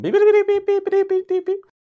Beep, beep, beep, beep, beep, beep, beep, beep, beep.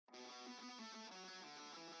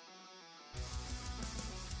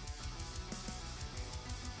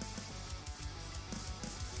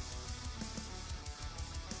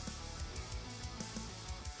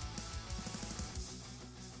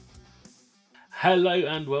 Hello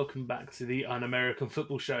and welcome back to the Un-American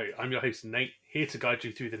Football Show. I'm your host Nate, here to guide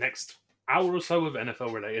you through the next hour or so of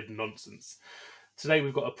NFL-related nonsense. Today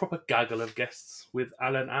we've got a proper gaggle of guests, with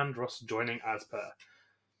Alan and Ross joining as per.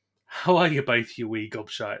 How are you both, you wee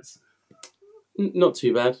gobshites? Not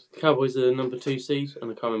too bad. The Cowboys are the number 2 seed, and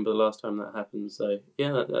I can't remember the last time that happened, so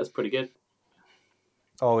yeah, that's pretty good.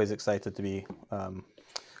 Always excited to be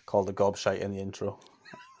called a gobshite in the intro.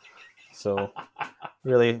 So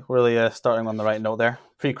really starting on the right note there.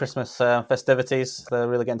 Pre-Christmas festivities,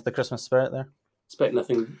 really getting to the Christmas spirit there. Expect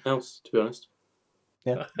nothing else, to be honest.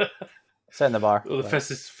 Yeah, setting the bar. Or the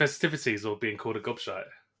festivities or being called a gobshite?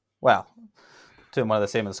 Well, two of them are the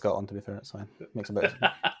same in Scotland, to be fair. It's fine. Makes a bit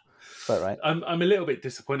of right. I'm a little bit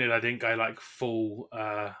disappointed I didn't go like full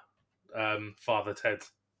Father Ted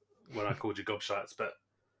when I called you gobshites, but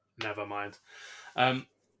never mind.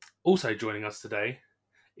 Also joining us today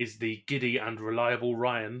is the giddy and reliable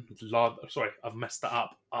Ryan. Sorry, I've messed that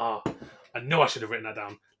up. I know I should have written that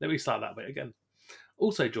down. Let me start that bit again.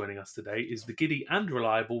 Also joining us today is the giddy and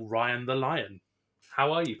reliable Ryan the Lion.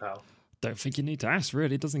 How are you, pal? Don't think you need to ask,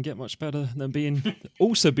 really. It doesn't get much better than being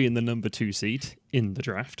the number 2 seed in the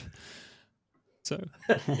draft. So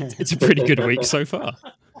it's a pretty good week so far.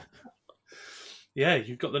 Yeah,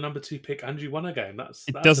 you've got the number 2 pick and you won a game. That's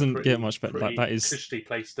doesn't get much better. That is cushy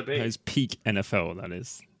place to be. That is peak NFL. That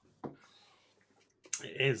is.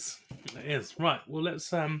 It is. Right. Well,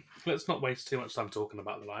 let's not waste too much time talking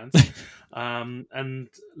about the Lions, and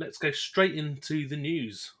let's go straight into the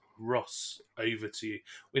news. Ross, over to you.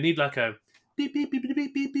 We need like a beep beep beep beep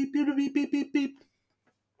beep beep beep beep beep beep beep.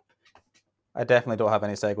 I definitely don't have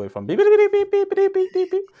any segue from beep beep beep beep beep beep beep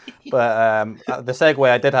beep beep. But the segue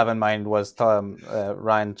I did have in mind was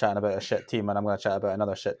Ryan chatting about a shit team, and I'm going to chat about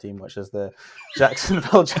another shit team, which is the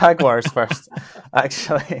Jacksonville Jaguars first,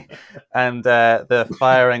 actually, and the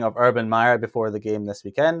firing of Urban Meyer before the game this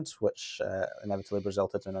weekend, which inevitably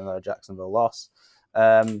resulted in another Jacksonville loss.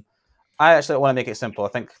 I actually want to make it simple. I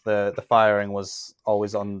think the firing was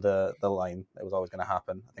always on the line. It was always going to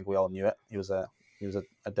happen. I think we all knew it. He was a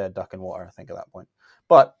dead duck in water, I think, at that point.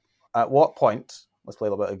 But at what point, let's play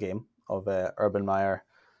a little bit of a game of Urban Meyer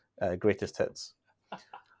greatest hits.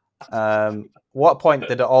 What point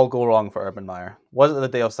did it all go wrong for Urban Meyer? Was it the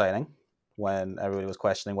day of signing, when everybody was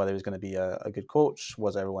questioning whether he was going to be a good coach?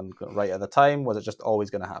 Was everyone right at the time? Was it just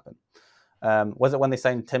always going to happen? Was it when they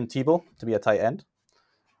signed Tim Tebow to be a tight end?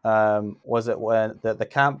 Was it when the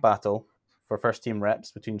camp battle for first team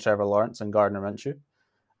reps between Trevor Lawrence and Gardner Minshew?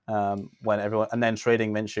 When everyone, and then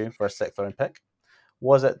trading Minshew for a 6th round pick?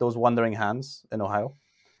 Was it those wandering hands in Ohio?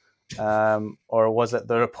 Or was it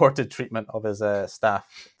the reported treatment of his staff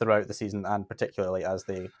throughout the season, and particularly as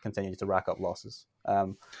they continue to rack up losses? Up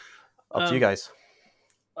to you guys.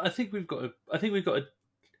 I think we've got to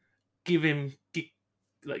give him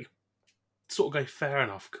sort of go fair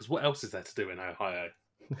enough, because what else is there to do in Ohio?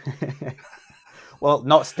 Well,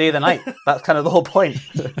 not stay the night. That's kind of the whole point.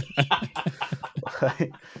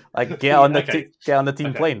 Like get on the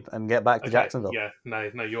team plane and get back to Jacksonville. Yeah,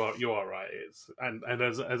 no, you are right. It's and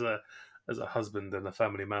as a husband and a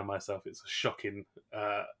family man myself, it's a shocking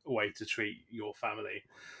way to treat your family.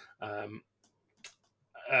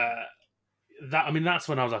 That's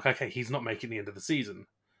when I was like, okay, he's not making the end of the season.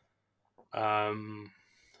 The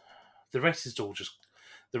rest is all just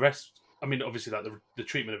the rest. I mean, obviously, like the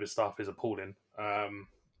treatment of his staff is appalling.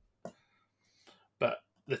 But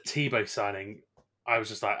the Tebow signing, I was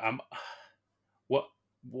just like,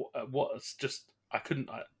 what's just, I couldn't,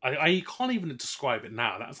 I can't even describe it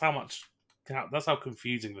now. That's how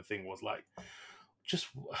confusing the thing was. Like, just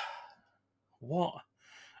what?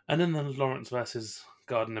 And then the Lawrence versus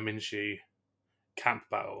Gardner Minshew camp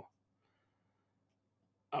battle.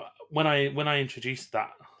 When I introduced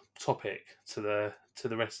that topic to the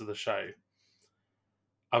rest of the show,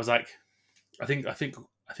 I was like, I think.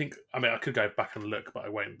 I mean, I could go back and look, but I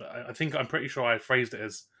won't. But I'm pretty sure I phrased it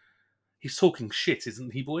as, "He's talking shit,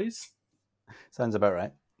 isn't he, boys?" Sounds about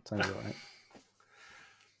right.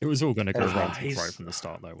 It was all going to go wrong right from the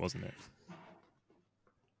start, though, wasn't it?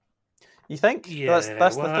 You think? Yeah,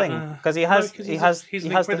 that's the thing, because he's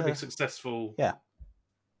an incredibly successful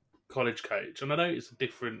college coach, and I know it's a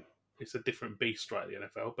different beast, right? The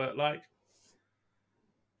NFL, but like,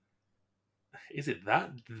 is it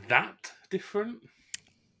that different?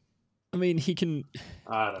 I mean, he can.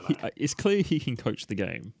 I don't know. It's clear he can coach the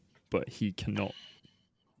game, but he cannot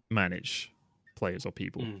manage players or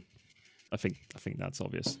people. Mm. I think that's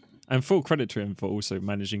obvious. And full credit to him for also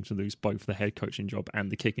managing to lose both the head coaching job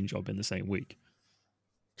and the kicking job in the same week.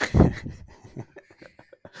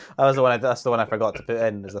 That's the one I forgot to put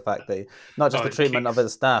in, is the fact that not just the treatment of kicks.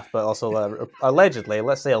 his staff, but also allegedly.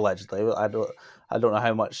 Let's say allegedly. I don't know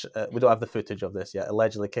how much. We don't have the footage of this yet.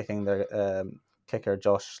 Allegedly kicking their kicker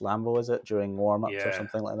Josh Lambo, is it, during warm-ups or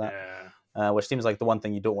something like that? Yeah. Which seems like the one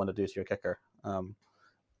thing you don't want to do to your kicker.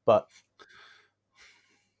 But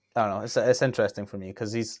I don't know. It's interesting for me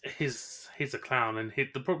because he's a clown, and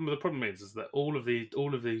the problem is that all of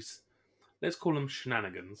these, let's call them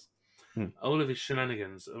shenanigans. All of his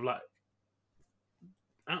shenanigans have like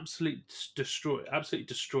absolutely destroyed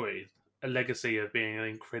a legacy of being an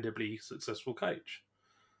incredibly successful coach.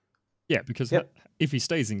 Yeah, because if he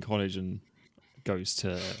stays in college and goes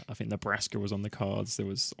to, I think Nebraska was on the cards, there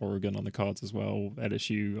was Oregon on the cards as well,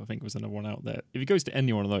 LSU I think was another one out there. If he goes to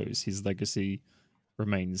any one of those, his legacy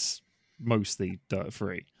remains mostly dirt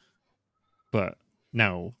free. But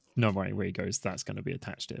now, no matter where he goes, that's going to be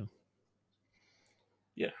attached to him.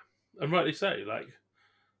 Yeah, and rightly so. Like,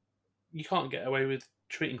 you can't get away with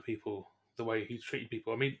treating people the way he's treating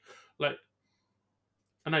people. I mean, like,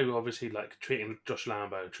 I know obviously like treating Josh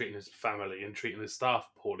Lambo, treating his family, and treating his staff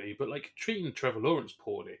poorly, but like treating Trevor Lawrence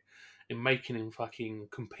poorly and making him fucking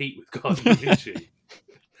compete with Gardner Minshew.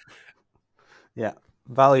 Yeah,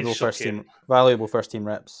 valuable first team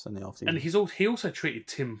reps in the offseason. And he also treated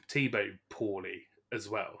Tim Tebow poorly as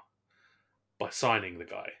well by signing the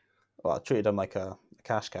guy. Well, I treated him like a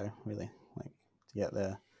cash cow, really, like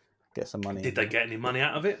to get some money. Did they get any money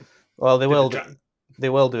out of it? Well, they will. They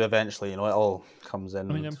will do eventually. You know, it all comes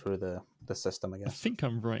in through the system, I guess. I think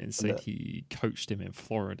I'm right in saying he coached him in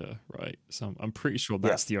Florida, right? So I'm pretty sure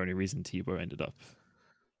that's the only reason Tebow ended up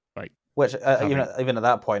like. Which even at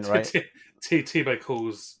that point, right? Tebow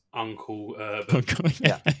calls Uncle Urban.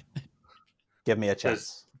 Yeah. Give me a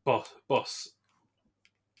chance, boss.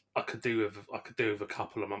 I could do with a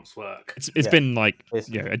couple of months' work. It's been like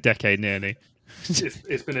a decade nearly.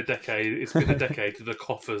 It's been a decade. It's been a decade. The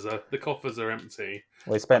coffers are empty.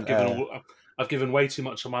 Well, I've given way too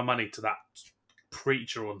much of my money to that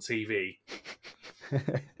preacher on TV.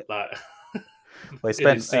 Like, he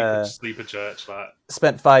spent sleeper church. Like,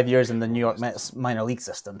 spent 5 years in the New York Mets minor league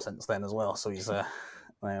system since then as well. So he's you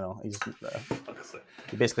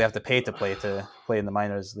basically have to pay to play in the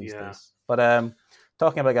minors these days. But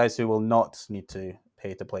talking about guys who will not need to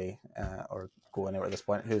pay to play or go anywhere at this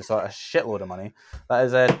point, who's got a shitload of money, that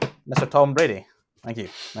is Mr. Tom Brady. Thank you.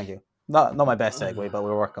 Not my best segue, but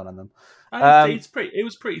we're working on them. It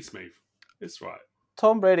was pretty smooth. It's right.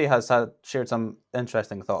 Tom Brady has shared some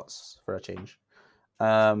interesting thoughts for a change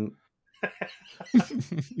on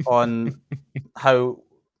how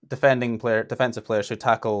defensive players should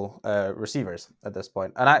tackle receivers at this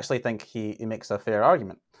point, and I actually think he makes a fair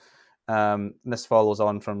argument. This follows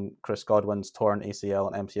on from Chris Godwin's torn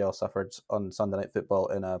ACL and MCL suffered on Sunday Night Football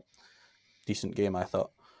in a decent game, I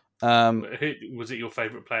thought. Was it your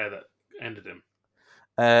favourite player that ended him?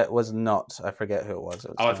 It was not. I forget who it was.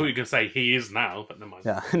 I thought you were going to say he is now, but never mind.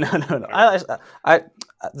 Yeah, no. I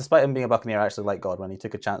despite him being a Buccaneer, I actually like Godwin. He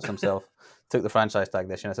took a chance himself, took the franchise tag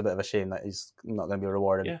this year. It's a bit of a shame that he's not going to be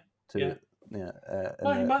rewarded. He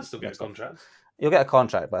might still get a contract. He'll get a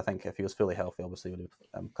contract, but I think if he was fully healthy, obviously, he would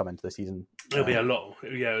have come into the season. It'll be a lot.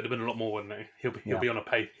 Yeah, it would have been a lot more, wouldn't it? He'll be on a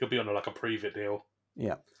pay. He'll be on like a prove-it deal.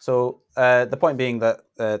 Yeah. So the point being that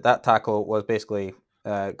that tackle was basically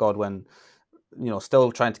Godwin,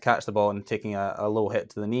 still trying to catch the ball and taking a low hit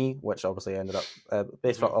to the knee, which obviously ended up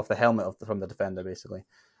based off the helmet from the defender, basically,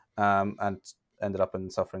 and ended up in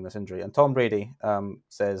suffering this injury. And Tom Brady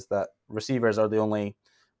says that receivers are the only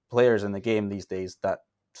players in the game these days that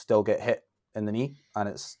still get hit in the knee, and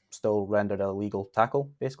it's still rendered a legal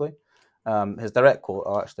tackle, basically. His direct quote,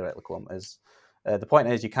 I'll actually directly quote him, is, the point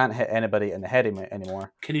is you can't hit anybody in the head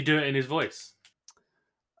anymore. Can you do it in his voice?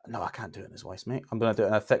 No, I can't do it in his voice, mate. I'm going to do it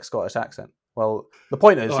in a thick Scottish accent. Well, the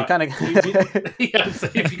point is, you kind of...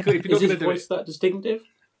 Is his voice that distinctive?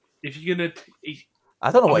 If you're going to...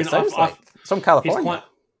 I don't know what it sounds like. It's from California.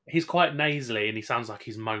 He's quite nasally, and he sounds like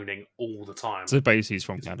he's moaning all the time. So basically he's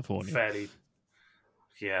from California. Fairly...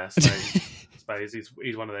 Yeah, so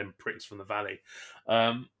he's one of them pricks from the valley.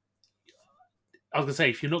 I was going to say,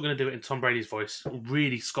 if you're not going to do it in Tom Brady's voice,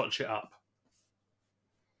 really scotch it up.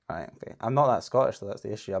 Right, okay. I'm not that Scottish, though. That's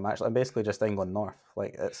the issue. I'm basically just England North.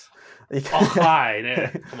 Like it's. Come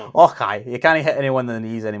on. Okay, you can't hit anyone in the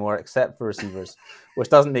knees anymore except for receivers, which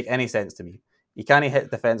doesn't make any sense to me. You can't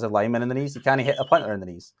hit defensive linemen in the knees. You can't hit a punter in the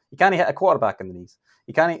knees. You can't hit a quarterback in the knees.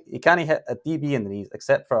 You can't hit a DB in the knees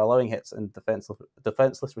except for allowing hits in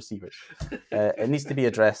defenseless receivers. It needs to be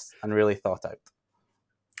addressed and really thought out.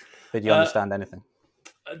 Did you understand anything?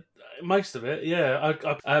 Most of it,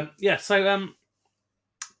 yeah. So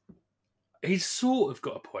he's sort of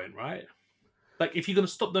got a point, right? Like, if you're going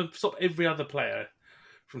to stop every other player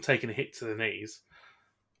from taking a hit to the knees,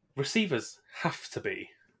 receivers have to be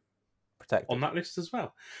Protected on that list as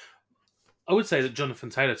well. I would say that Jonathan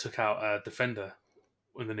Taylor took out a defender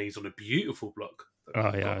on the knees on a beautiful block.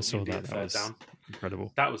 Oh yeah, I saw that. That was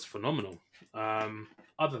incredible. That was phenomenal.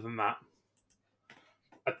 Other than that,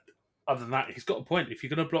 he's got a point. If you're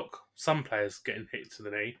going to block some players getting hit to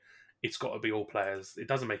the knee, it's got to be all players. It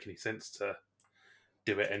doesn't make any sense to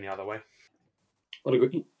do it any other way. I'd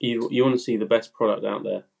agree. You want to see the best product out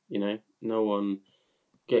there. You know, no one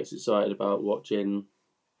gets excited about watching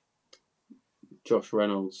Josh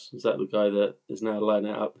Reynolds. Is that the guy that is now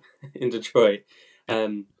lining up in Detroit?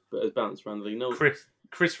 But has bounced around the league. No,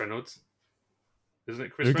 Chris Reynolds. Isn't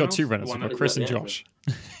it Chris We've Reynolds? got two Reynolds. We've got Chris and Josh.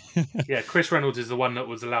 Yeah, Chris Reynolds is the one that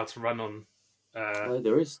was allowed to run on.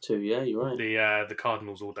 There is two. Yeah, you're right. The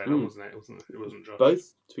Cardinals all day long, wasn't it? It wasn't Josh.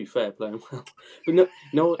 Both, to be fair, playing well, but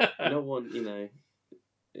no one. You know,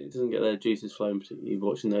 it doesn't get their juices flowing. Particularly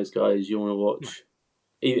watching those guys, you want to watch.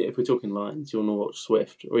 Even if we're talking Lions, you want to watch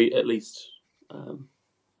Swift or at least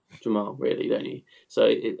Jamal, really, don't you? So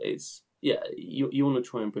it's you want to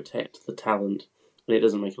try and protect the talent, and it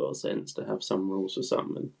doesn't make a lot of sense to have some rules for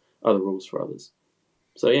some and other rules for others.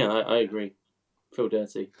 So yeah, I agree. Feel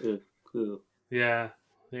dirty. Ugh. Yeah.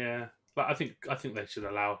 But I think they should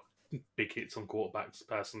allow big hits on quarterbacks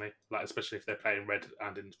personally, like especially if they're playing red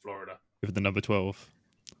and in Florida With the number 12.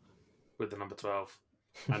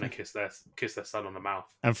 And they kiss their son on the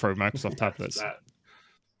mouth And throw Microsoft tablets.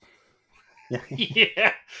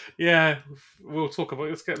 Yeah. We'll talk about.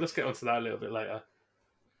 Let's get onto that a little bit later.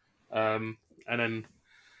 And then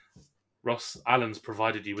Ross Allen's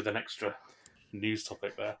provided you with an extra news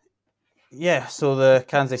topic there. Yeah, so the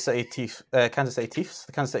Kansas City Chiefs are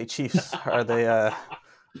the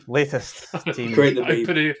latest team.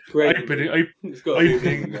 Opening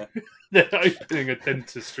a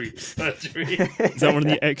dentistry surgery. Is that one of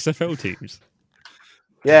the XFL teams?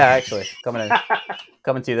 Yeah, actually, coming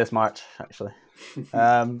to you this March. Actually,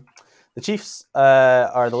 the Chiefs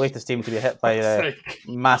are the latest team to be hit by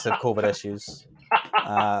massive COVID issues.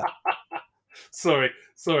 Sorry.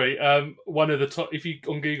 One of the top, if you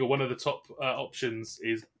on Google, one of the top options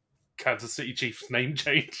is Kansas City Chiefs name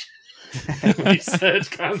change. We said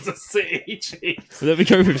Kansas City Chiefs. There we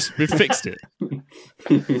go. We've fixed it.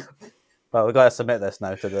 Well, we've got to submit this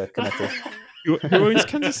now to the committee. Who owns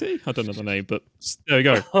Kansas City? I don't know the name, but there we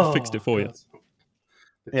go. I fixed it for you.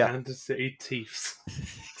 Kansas City Teefs.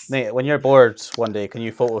 Nate, when you're bored one day, can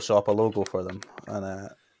you Photoshop a logo for them? And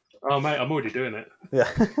oh, mate, I'm already doing it. Yeah.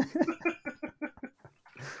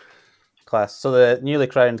 Class. So the newly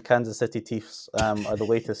crowned Kansas City Teefs are the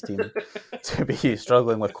latest team to be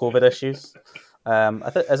struggling with COVID issues. I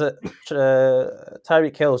think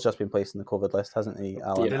Tyreek Hill's just been placed in the COVID list, hasn't he,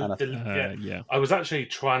 Alan? Yeah. I was actually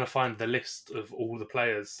trying to find the list of all the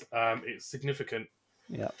players. It's significant.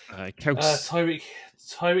 Yeah. Tyreek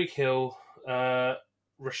Hill,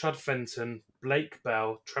 Rashad Fenton, Blake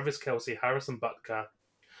Bell, Travis Kelce, Harrison Butker,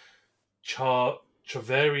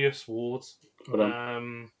 Travarius Ward.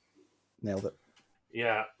 Nailed it.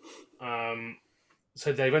 Yeah.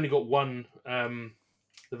 So they've only got one.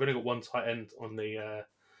 They've only got one tight end on the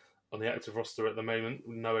active roster at the moment.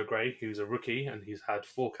 Noah Gray, who's a rookie, and he's had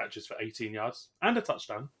 4 catches for 18 yards and a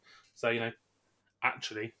touchdown. So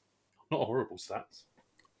actually, not horrible stats.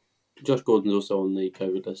 Josh Gordon's also on the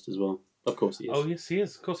COVID list as well. Of course he is. Oh yes, he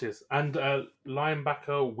is. Of course he is. And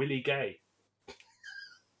linebacker Willie Gay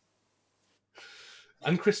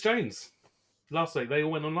and Chris Jones. Last week, they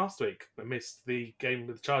all went on last week, but missed the game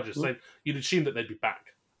with the Chargers. So you'd assume that they'd be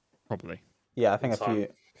back. Probably. Yeah, I think a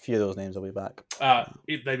few of those names will be back.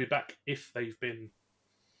 If they'd be back if they've been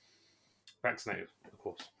vaccinated, of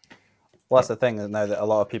course. Well, that's the thing is now that a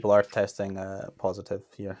lot of people are testing positive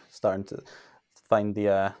here, starting to find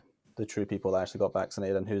the true people that actually got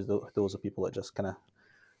vaccinated and those are people that just kind of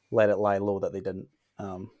let it lie low that they didn't.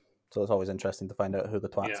 So it's always interesting to find out who the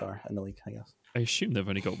twats are in the league, I guess. I assume they've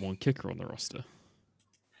only got one kicker on the roster.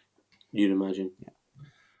 You'd imagine. Yeah.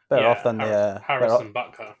 Better off than Harrison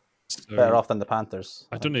Butker. Better off than the Panthers.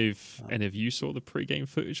 I don't know if any of you saw the pre-game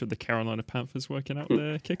footage of the Carolina Panthers working out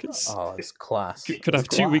their kickers. Oh, it's class. Could have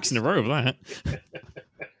 2 weeks in a row of that.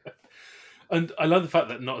 And I love the fact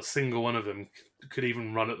that not a single one of them could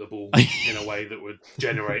even run at the ball in a way that would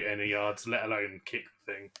generate any yards, let alone kick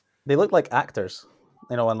the thing. They look like actors.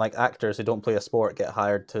 when like actors who don't play a sport get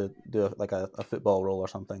hired to do a football role or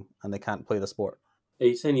something, and they can't play the sport. Are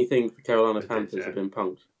you saying you think the Carolina They did, Panthers yeah. have been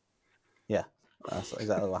punked? Yeah, that's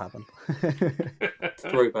exactly what happened.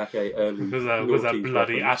 Throwback a early was that noughties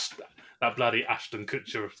bloody reference. that bloody Ashton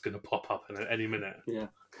Kutcher was going to pop up in any minute. Yeah.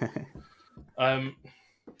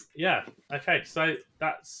 Yeah. Okay. So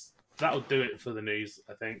that'll do it for the news.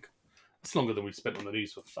 I think it's longer than we've spent on the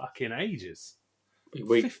news for fucking ages. Big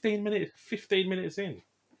week. 15 minutes in.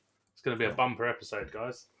 It's going to be a bumper episode,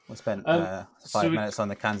 guys. We spent So 5 minutes on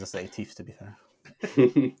the Kansas City Teefs, to be fair.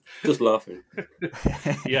 Just laughing.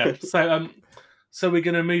 Yeah. So we're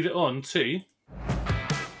going to move it on to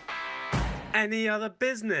Any other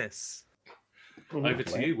business? over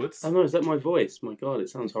to you, Woods. Oh no, is that my voice? My God, it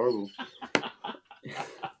sounds horrible.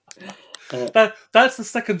 That's the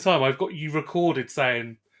second time I've got you recorded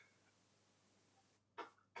saying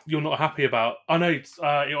you're not happy about. I know.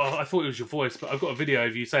 I thought it was your voice, but I've got a video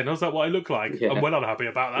of you saying, "Oh, is that what I look like?" Yeah. I'm well unhappy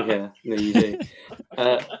about that. Yeah, no, you do.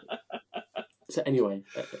 So anyway,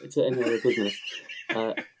 to any other business,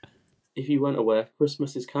 if you weren't aware,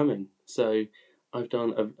 Christmas is coming. So I've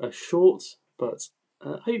done a short but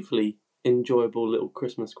hopefully enjoyable little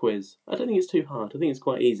Christmas quiz. I don't think it's too hard. I think it's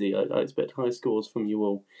quite easy. I expect high scores from you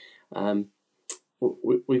all.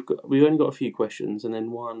 We've only got a few questions, and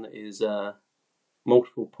then one is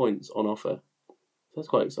multiple points on offer. So that's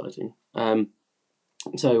quite exciting.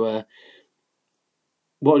 So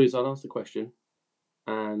what I'll do is I'll ask the question,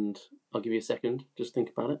 and I'll give you a second, just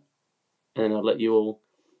think about it, and then I'll let you all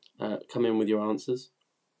come in with your answers.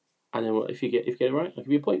 And then if you get it right, I'll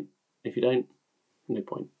give you a point. If you don't, no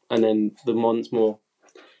point. And then the one's more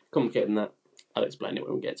complicated than that. I'll explain it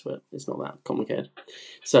when we get to it. It's not that complicated.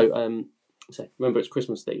 So remember, it's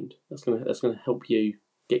Christmas themed. That's gonna help you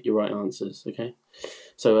get your right answers. Okay.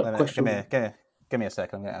 So question. Give me a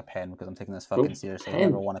second. I'm getting a pen because I'm taking this fucking seriously. Pen? I've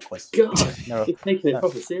never won a quiz. God, Never, you're taking it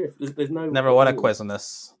proper serious. There's no. never won a quiz on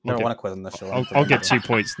this. Never Okay. won a quiz on this show. I'll get 2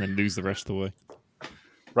 points and then lose the rest of the way.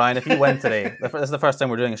 Ryan, if you win today, this is the first time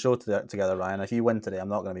we're doing a show together, Ryan. If you win today, I'm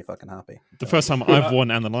not going to be fucking happy. The first time I've won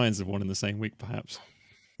and the Lions have won in the same week, perhaps.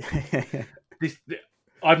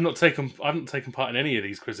 I've not taken part in any of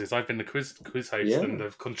these quizzes. I've been the quiz host and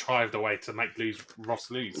have contrived a way to make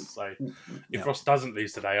Ross lose. So if Ross doesn't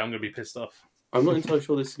lose today, I'm going to be pissed off. I'm not entirely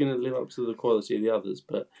sure this is going to live up to the quality of the others,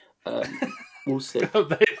 but we'll see.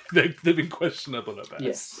 They've been questionable at best.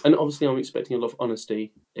 Yes, and obviously I'm expecting a lot of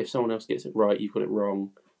honesty. If someone else gets it right, you've got it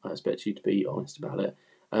wrong. I expect you to be honest about it.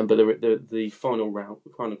 But the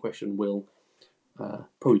final question will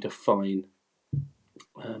probably define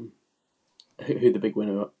who the big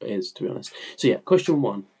winner is, to be honest. So yeah, question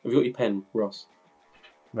 1. Have you got your pen, Ross?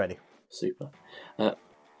 Ready. Super.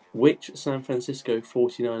 Which San Francisco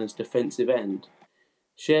 49ers defensive end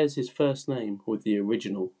shares his first name with the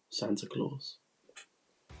original Santa Claus?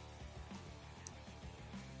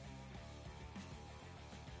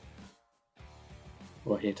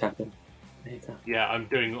 Oh, I hear tapping. Yeah, I'm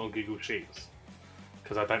doing it on Google Sheets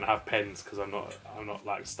because I don't have pens because I'm not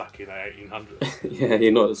like stuck in the 1800s. Yeah,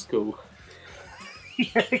 you're not at school.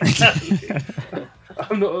 Yeah, exactly.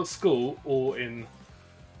 I'm not at school or in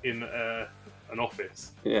an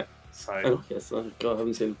office. Yeah. So Oh, yes. Oh, God, I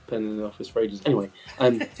haven't seen a pen in the office for ages. Anyway,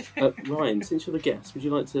 Ryan, since you're the guest, would you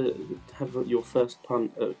like to have your first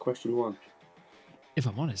punt at question 1? If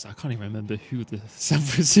I'm honest, I can't even remember who the San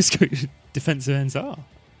Francisco defensive ends are.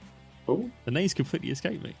 Oh, The names completely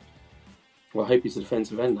escape me. well, I hope he's a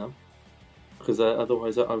defensive end now, because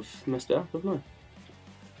otherwise I've messed it up, haven't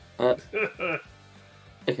I?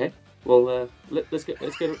 Okay. Well, let's go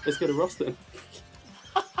to Ross then.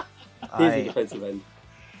 He's a defensive end.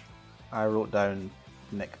 I wrote down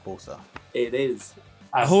Nick Bosa. It is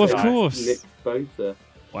Oh, of course. Nick Bosa.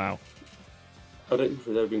 Wow. I don't think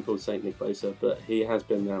he's ever been called Saint Nick Bosa, but he has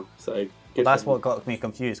been now. So good That's for what got me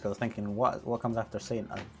confused because I was thinking, what comes after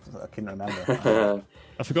Saint? I couldn't remember. him.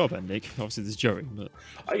 I forgot about Nick. Obviously, there's Joey, but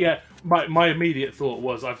yeah, my immediate thought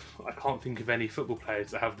was I can't think of any football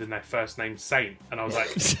players that have their first name Saint, and I was like,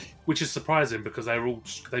 which is surprising because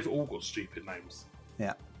they've all got stupid names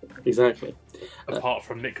Yeah. Exactly. apart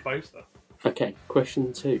from Nick Bosa. Okay,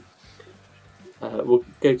 question 2. We'll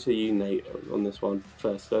go to you, Nate, on this one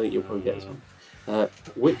first. I think you'll probably get this one.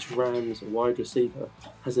 Which Rams wide receiver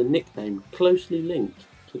has a nickname closely linked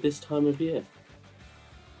to this time of year?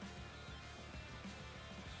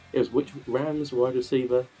 It was which Rams wide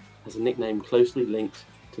receiver has a nickname closely linked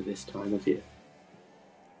to this time of year?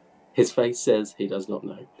 His face says he does not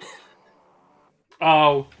know.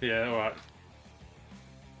 Oh yeah, all right.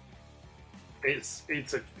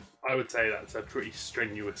 I would say that's a pretty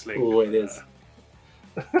strenuous link. Oh, it is.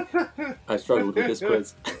 I struggled with this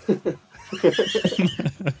quiz.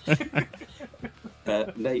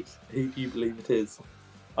 Nate, who do you believe it is?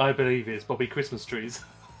 I believe it's Bobby Christmas Trees.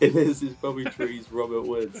 It is. It's Bobby Trees, Robert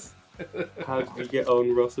Woods. How did you get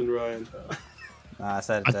on, Ross and Ryan? I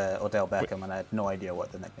said Odell Beckham, and I had no idea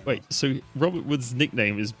what the nickname Wait, was. so Robert Wood's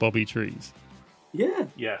nickname is Bobby Trees. Yeah.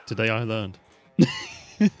 Yeah. Today I learned.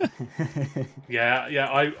 Yeah.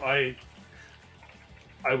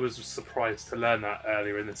 I was surprised to learn that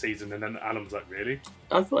earlier in the season, and then Alan was like, "Really?"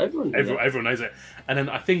 I thought everyone knew that. Everyone knows it. And then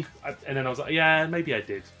I was like, "Yeah, maybe I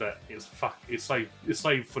did," but it's so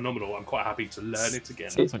phenomenal. I'm quite happy to learn it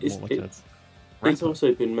again. Sounds like more like a It's rapper.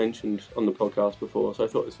 also been mentioned on the podcast before, so I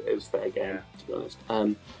thought it was fair game, to be honest.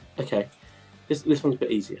 Okay, this one's a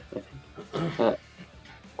bit easier, I think.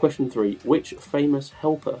 Question 3. Which famous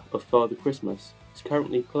helper of Father Christmas is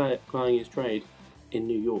currently plying his trade in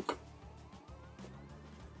New York?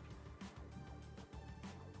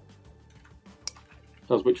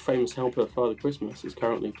 Which famous helper of Father Christmas is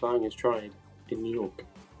currently plying his trade in New York?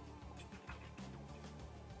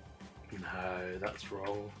 No, that's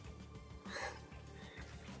wrong.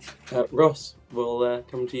 Ross, we'll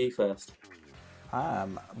come to you first.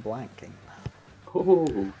 I'm blanking.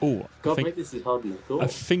 Oh, Oh, God, maybe this is harder than I thought. I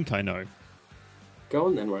think I know. Go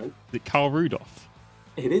on then, Ryan. Is it Carl Rudolph?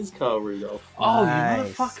 It is Carl Rudolph. Oh, Nice.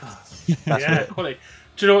 you motherfucker! That's Yeah, right. quality.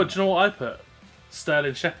 Do you know what I put?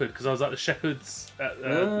 Sterling Shepherd, because I was like the Shepherds at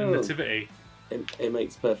Oh. Nativity, It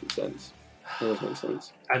makes perfect sense. It does make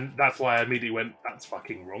sense. and that's why I immediately went, "That's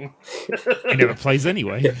fucking wrong." He never plays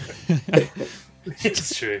anyway.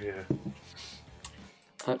 It's true.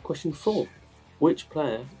 Yeah. Question 4. Which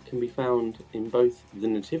player can be found in both the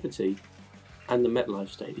Nativity and the MetLife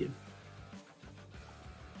Stadium?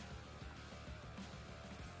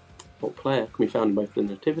 What player can be found in both the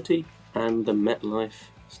Nativity and the MetLife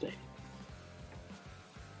Stadium?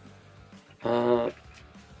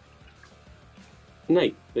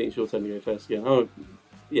 Nate, I think it's your turn to go first again. Oh,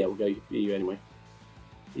 yeah, we'll go for you anyway.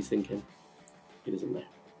 He's thinking. He doesn't know.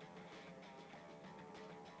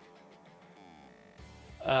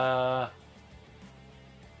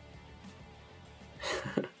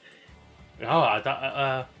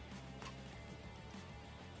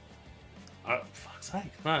 Fuck's sake,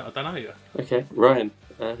 no, I don't know. Okay, Ryan,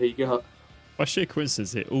 who you got? By sheer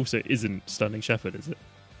coincidence, it also isn't Sterling Shepherd, is it?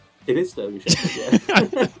 It is Sterling Shepherd,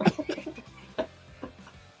 yeah.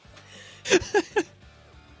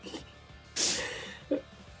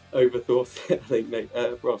 Overthought it, I think, Nate.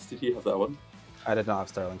 Ross, did you have that one? I did not have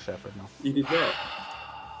Sterling Shepherd, no. You did not.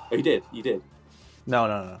 Oh, you did. You did.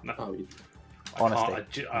 No. Oh, you...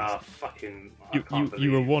 Honesty. Fucking.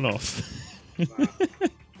 You were one off. Yeah.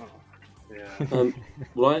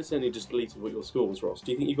 Well, I accidentally just deleted what your score was, Ross.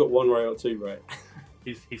 Do you think you got one right or two right?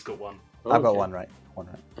 He's got one. Oh, I've got okay. one right.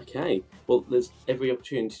 Okay. Well, there's every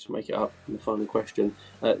opportunity to make it up in the final question.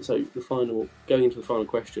 So going into the final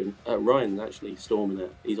question, Ryan's actually storming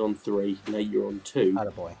it. He's on 3. Nate, you're on 2.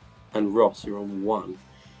 Attaboy. And Ross, you're on 1.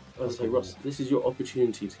 So Ross, this is your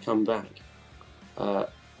opportunity to come back. It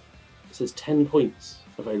says 10 points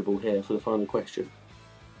available here for the final question.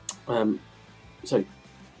 So,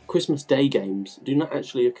 Christmas Day games do not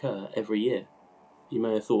actually occur every year. You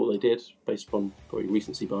may have thought they did, based upon probably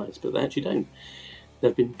recency bias, but they actually don't. There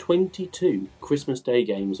have been 22 Christmas Day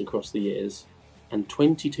games across the years, and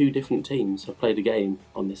 22 different teams have played a game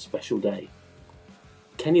on this special day.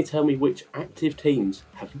 Can you tell me which active teams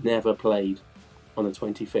have never played on the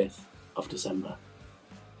 25th of December?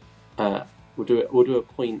 We'll do a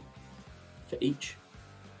point for each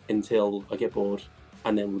until I get bored,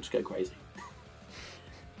 and then we'll just go crazy.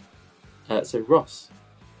 So Ross,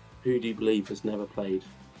 who do you believe has never played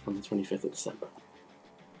on the 25th of December?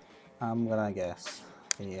 I'm gonna guess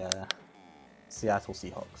the Seattle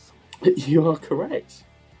Seahawks. You are correct.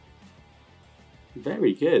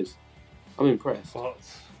 Very good. I'm impressed. What?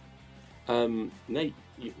 Nate,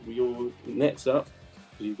 you're next up.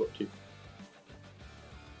 You've got to.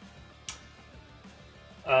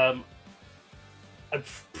 I'm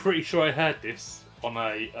pretty sure I heard this on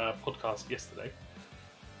a podcast yesterday.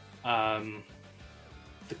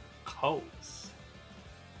 The Colts.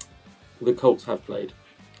 The Colts have played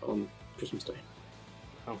on Christmas Day.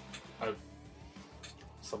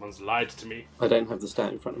 Someone's lied to me. I don't have the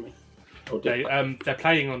stat in front of me. They're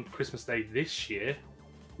playing on Christmas Day this year,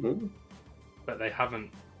 Hmm? but they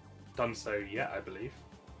haven't done so yet, I believe.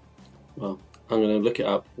 Well, I'm going to look it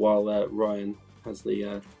up while Ryan has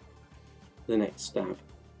the next stab.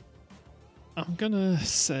 I'm gonna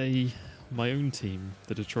say my own team,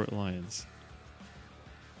 the Detroit Lions.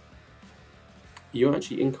 You're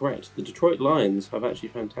actually incorrect. The Detroit Lions have actually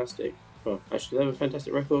fantastic Well, actually, they have a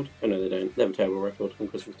fantastic record. Oh no, they don't. They have a terrible record on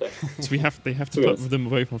Christmas Day. So they have to To be put honest. them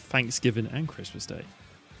both on Thanksgiving and Christmas Day.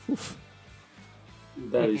 Oof.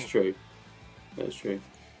 That is true. That is true.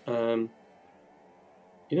 You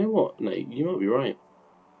know what, Nate? You might be right.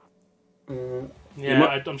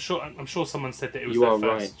 Yeah, I'm sure someone said that it was You their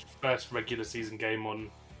are first regular season game on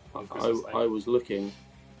I, Christmas Day. I was looking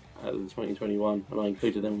at the 2021 and I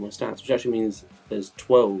included them in my stats, which actually means there's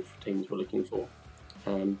 12 teams we're looking for.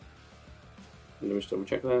 Let me just double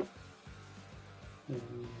check that.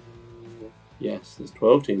 Yes, there's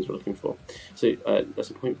 12 teams we're looking for. So that's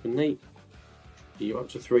a point for Nate. You're up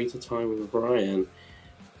to 3 to tie with Ryan.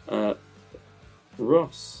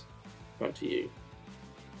 Ross, back to you.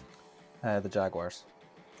 The Jaguars.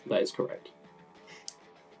 That is correct.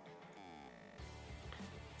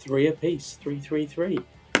 3 apiece. 3-3-3.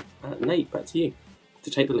 Nate, back to you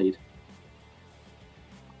to take the lead.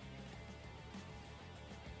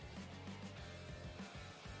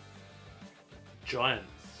 Giants.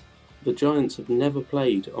 The Giants have never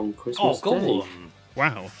played on Christmas Oh, go Day. on.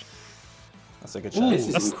 Wow, That's a good Ooh. shot. This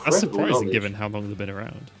is that's incredible surprising knowledge. given how long they've been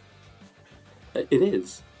around. It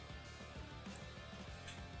is.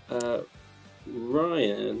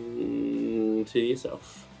 Ryan, to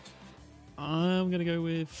yourself. I'm going to go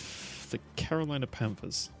with the Carolina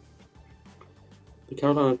Panthers. The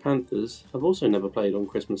Carolina Panthers have also never played on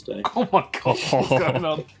Christmas Day. Oh my god, what's going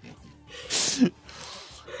on?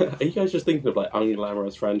 Are you guys just thinking of like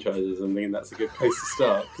unglamorous franchises and thinking that's a good place to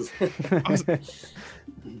start? 'Cause,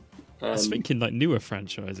 I was thinking like newer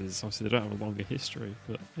franchises. Obviously, they don't have a longer history,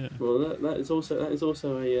 but yeah. well, that is also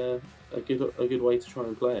a good way to try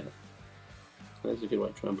and play it. That is a good way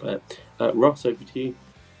to try and play it. Ross, over to you.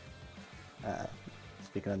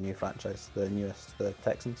 Speaking of new franchise, the newest, the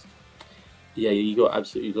Texans. Yeah, you got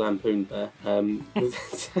absolutely lampooned there.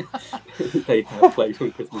 They have played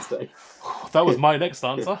on Christmas Day. That was my next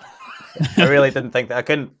answer. I really didn't think that.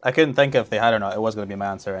 I couldn't think if they had or not. It was going to be my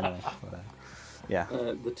answer anyway. But, yeah.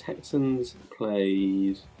 The Texans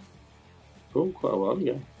played quite a while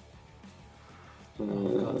ago.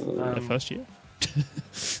 The first year.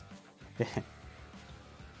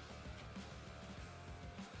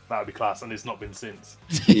 That would be class, and it's not been since.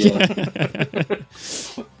 Yeah.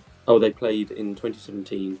 Oh, they played in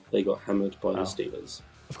 2017. They got hammered by the Oh. Steelers.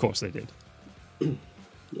 Of course, they did. Yeah,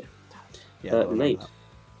 I don't remember Nate.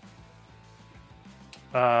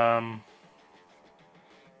 that.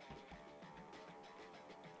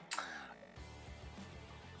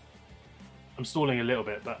 I'm stalling a little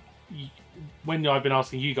bit, but when I've been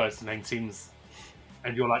asking you guys to name teams,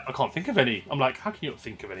 and you're like, I can't think of any. I'm like, how can you not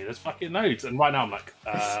think of any? There's fucking loads. And right now I'm like,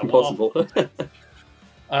 Impossible.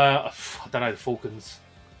 I don't know, the Falcons.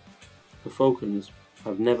 The Falcons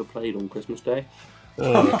have never played on Christmas Day.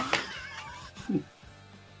 Oh,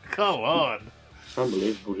 Come on.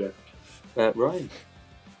 Unbelievable, Jeff. Ryan.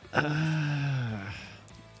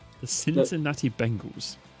 the Cincinnati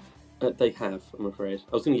Bengals. They have, I'm afraid.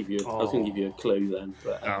 I was going to give you a clue then,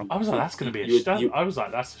 but I was like, that's going to be I was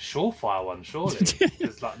like, that's a surefire one, surely.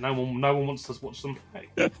 Because like no one wants to watch them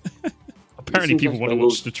play. Apparently, people want to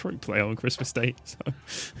watch Bengals- Detroit play on Christmas Day. So.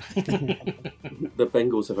 the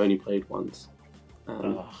Bengals have only played once.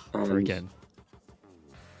 Oh, And Or again.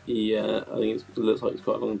 Yeah, I think it looks like it's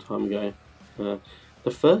quite a long time ago. The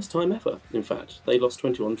first time ever, in fact. They lost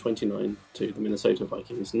 21-29 to the Minnesota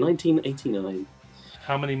Vikings, 1989.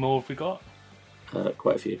 how many more have we got?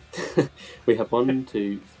 Quite a few. We have 1,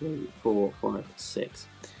 2, 3, 4, 5, 6.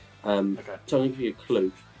 Okay. So I'm going to give you a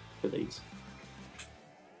clue for these.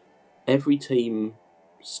 Every team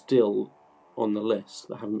still on the list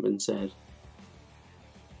that haven't been said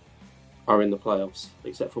are in the playoffs,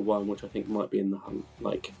 except for one, which I think might be in the hunt,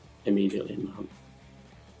 like immediately in the hunt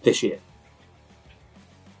this year.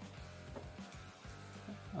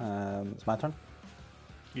 It's my turn.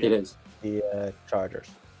 Yeah. It is. The Chargers.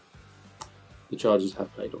 The Chargers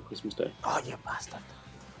have played on Christmas Day. Oh, you bastard!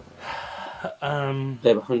 They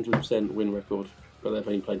have a 100% win record, but they've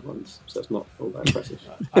only played once, so that's not all that impressive.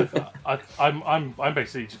 I'm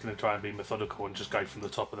basically just going to try and be methodical and just go from the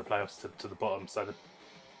top of the playoffs to the bottom. So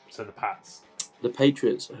the Pats. The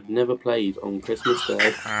Patriots have never played on Christmas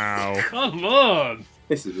Day. Ow. Come on.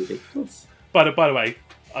 This is ridiculous. By the way,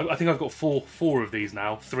 I think I've got four of these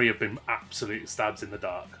now. 3 have been absolute stabs in the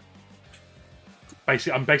dark.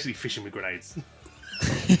 I'm basically fishing with grenades.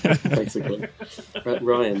 Basically.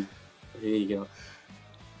 Ryan, who you got?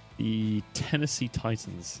 The Tennessee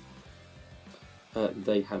Titans.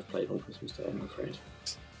 They have played on Christmas Day, I'm afraid.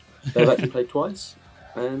 They've actually played twice,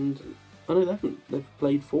 and no, they haven't. They've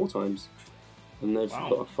played 4 times, and they've Wow.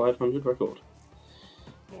 got a 500 record.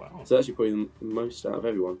 Wow. So actually probably the most out of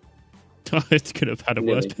everyone. I could have had a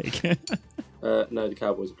worse pick. No, the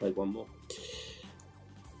Cowboys have played one more.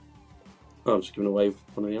 Oh, I'm just giving away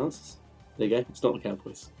one of the answers. There you go. It's not the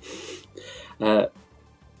Cowboys.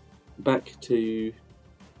 Back to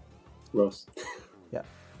Ross.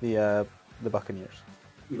 Yeah, the Buccaneers.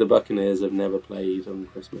 The Buccaneers have never played on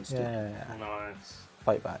Christmas Day. Yeah, Nice.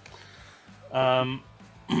 fight back. I'm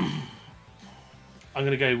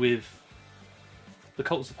going to go with the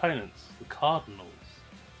Colts' opponents, the Cardinals.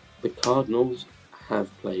 The Cardinals have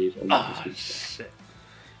played on Christmas Day. Shit.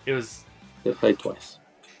 It was They played twice.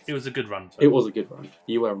 a good run. It was a good run.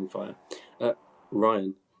 You were on fire.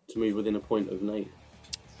 Ryan, to move within a point of Nate.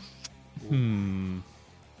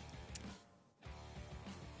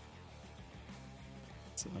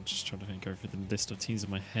 So I'm just trying to go through the list of teams in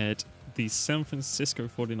my head. The San Francisco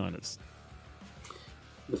 49ers.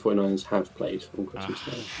 The 49ers have played on Christmas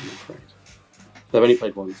Day, I'm afraid. They've only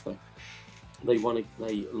played once, though. They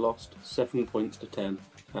lost 7 points to 10.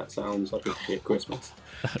 That sounds like a shit Christmas.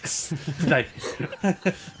 That's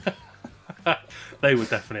they were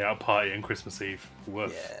definitely out partying Christmas Eve.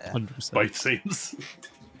 Worth 100%. both teams.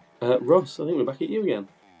 Ross, I think we're back at you again.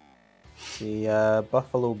 The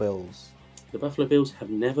Buffalo Bills. The Buffalo Bills have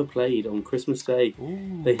never played on Christmas Day.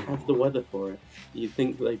 Ooh. They have the weather for it. You'd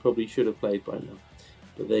think that they probably should have played by now.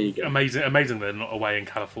 But there you go. Amazing they're not away in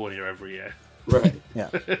California every year. Right. Yeah.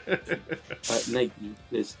 Nate,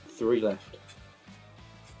 there's 3 left.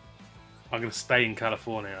 I'm going to stay in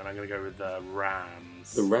California and I'm going to go with the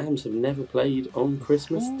Rams. The Rams have never played on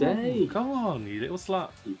Christmas Day. Come on, you little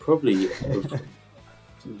slut. You probably have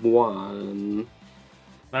won.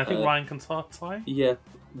 I think Ryan can tie. Yeah,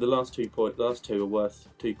 the last two are worth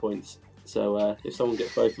 2 points. So if someone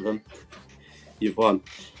gets both of them, you've won.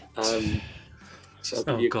 I'll give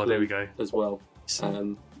Oh you a god, clue there we go. as well.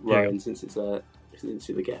 Ryan, since you're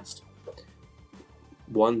the guest.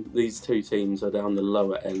 These two teams are down the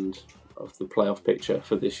lower end of the playoff picture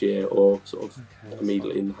for this year, or sort of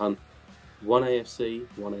immediately in the hunt. One AFC,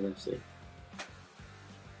 one NFC.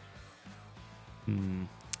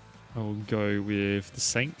 I'll go with the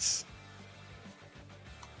Saints.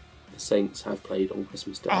 The Saints have played on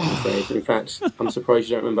Christmas Day, I'm afraid. In fact, I'm surprised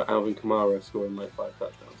you don't remember Alvin Kamara scoring like 5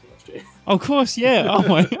 touchdowns last year. Of course, yeah. Oh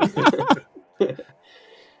my.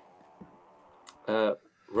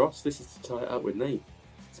 Ross, this is to tie it up with Nate.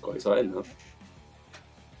 It's quite exciting now.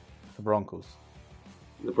 The Broncos.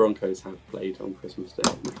 The Broncos have played on Christmas Day,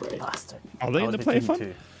 I'm afraid. Bastard. Are they in the playoff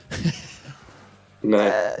hunt?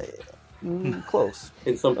 No, Close.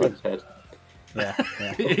 in some people's head. Yeah.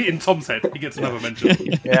 In Tom's head, he gets another mention.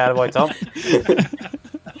 Yeah, boy, Tom.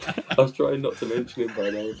 I was trying not to mention him by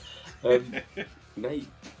name. Nate.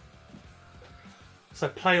 So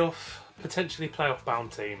potentially playoff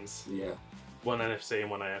bound teams. Yeah. One NFC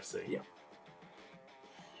and one AFC. Yeah.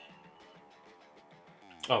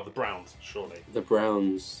 Oh, the Browns, surely. The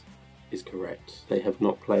Browns is correct. They have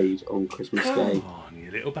not played on Christmas Day. Come on,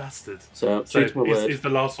 you little bastard. So, So true to my word, is the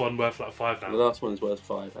last one worth like 5 the now? last one is worth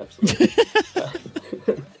 5, absolutely.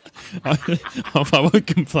 I won't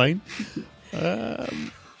complain.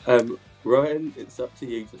 Ryan, it's up to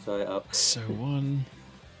you to tie it up. So one.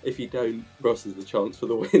 If you don't, Ross has the chance for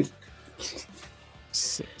the win.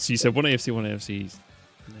 So you said one AFC, one AFC.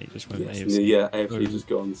 Nate just went Yes, AFC. yeah, AFC just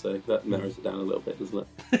gone, so that narrows it down a little bit, doesn't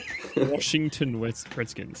it? Washington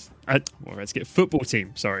Redskins. Redskins. Football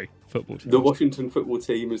team. Sorry. Football team. The Washington football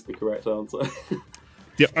team is the correct answer.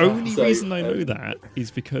 The only So, reason I know that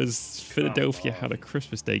is because Philadelphia had a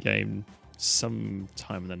Christmas Day game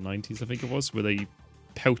sometime in the 90s, I think it was, where they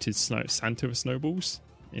pelted Santa with snowballs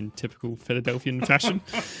in typical Philadelphian fashion.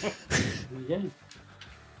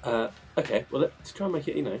 Yeah. Okay, well, let's try and make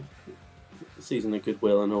it, season of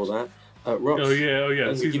goodwill and all that. Ross, Oh yeah. I'm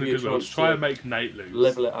gonna Season give of you a Goodwill. chance Let's try to and make Nate lose.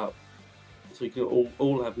 level it up. So we can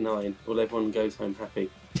all have 9, or everyone goes home happy.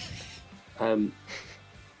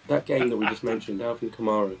 That game that we just mentioned, Alvin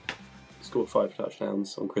Kamara scored 5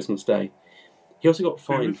 touchdowns on Christmas Day. He also got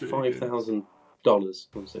fined $5,000. I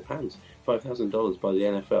want to say pounds. $5,000 by the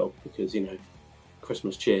NFL because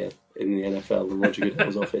Christmas cheer in the NFL and Roger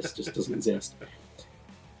Goodell's office just doesn't exist.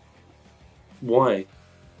 Why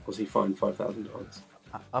was he fined $5,000?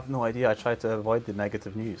 I've no idea. I tried to avoid the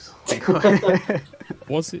negative news.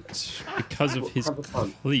 Was it because of his Have a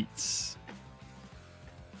fun. cleats?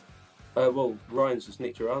 Well, Ryan's just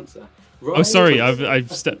nicked your answer. Oh, Ryan, sorry.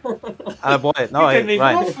 I've stepped. Boy, You didn't even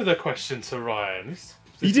Ryan. offer the question to Ryan.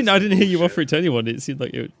 You didn't. I didn't hear you offer it to anyone. It seemed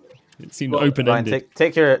like it seemed Well, open Ryan, ended.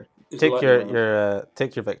 take your take like your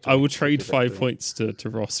victory. I will Take trade your 5 victory. points to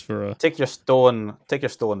Ross for a. Take your stone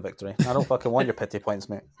victory. I don't fucking want your pity points,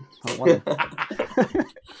 mate. I don't want them.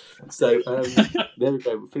 So there we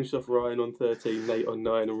go. We finished off Ryan on 13, Nate on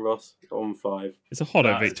 9, and Ross on 5. It's a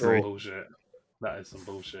hollow That is victory. some bullshit. That is some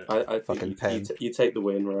bullshit. I Fucking think pen. you take the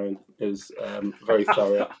win, Ryan. It was very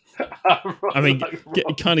thorough. I mean,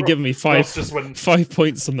 kind of giving me Ross just went. 5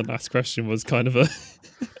 points on the last question was kind of a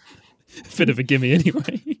bit of a gimme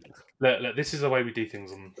anyway. Look, this is the way we do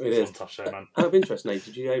things on Tough Show, man. Out of interest, Nate,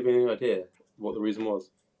 did you have any idea what the reason was?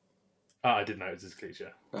 I didn't know it was this cliche.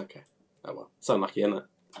 Okay. Oh well, so unlucky, isn't it?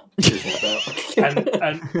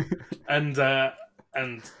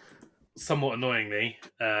 and somewhat annoyingly,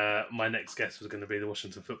 my next guest was going to be the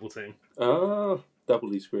Washington football team. Oh,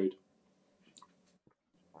 doubly screwed.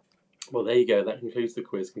 Well, there you go. That concludes the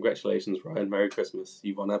quiz. Congratulations, Ryan. Merry Christmas.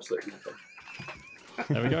 You won absolutely nothing.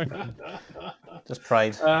 There we go. Just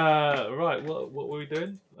pride. Right, what were we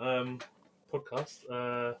doing?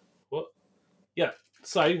 Podcast. What? Yeah.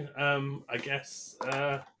 So, I guess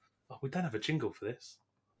we don't have a jingle for this.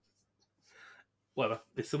 Whatever.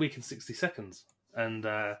 It's the week in 60 seconds, and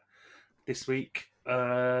this week,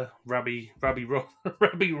 Rabbi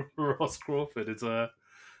Ross Crawford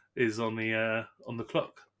is on the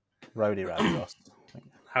clock. Rowdy Ross.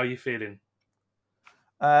 How are you feeling?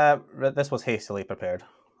 This was hastily prepared,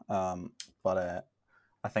 but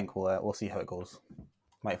I think we'll see how it goes.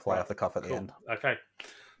 Might fly off the cuff at the end. Okay.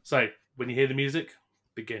 So, when you hear the music,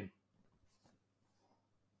 begin.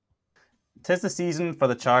 'Tis the season for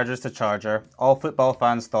the Chargers to charger, all football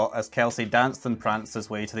fans thought as Kelsey danced and pranced his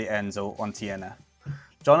way to the end zone on TNF.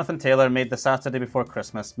 Jonathan Taylor made the Saturday before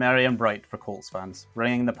Christmas merry and bright for Colts fans,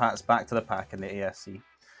 bringing the Pats back to the pack in the AFC.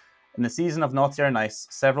 In the season of naughty or nice,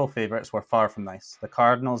 several favourites were far from nice. The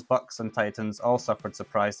Cardinals, Bucks and Titans all suffered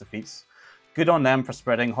surprise defeats. Good on them for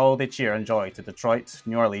spreading holiday cheer and joy to Detroit,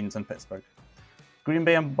 New Orleans and Pittsburgh. Green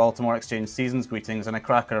Bay and Baltimore exchanged season's greetings in a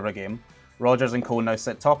cracker of a game. Rodgers and co now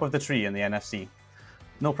sit top of the tree in the NFC.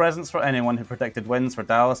 No presents for anyone who predicted wins for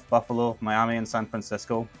Dallas, Buffalo, Miami and San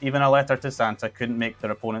Francisco. Even a letter to Santa couldn't make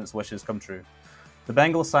their opponents' wishes come true. The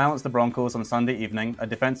Bengals silenced the Broncos on Sunday evening, a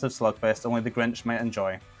defensive slugfest only the Grinch might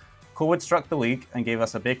enjoy. COVID struck the league and gave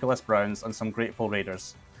us a Bakerless Browns and some grateful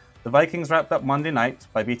Raiders. The Vikings wrapped up Monday night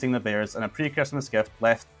by beating the Bears in a pre-Christmas gift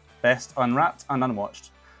left best unwrapped and unwatched.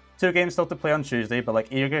 2 games still to play on Tuesday, but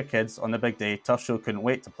like eager kids on the big day, Tough Show couldn't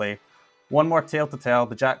wait to play. One more tale to tell,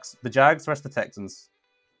 the Jags versus the Texans.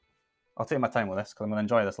 I'll take my time with this because I'm going to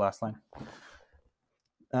enjoy this last line.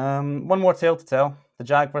 One more tale to tell, the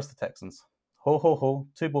Jag versus the Texans. Ho ho ho,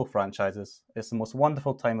 2 both franchises. It's the most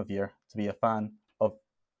wonderful time of year to be a fan of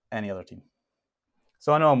any other team.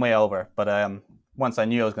 So I know I'm way over, but once I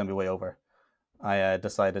knew I was going to be way over, I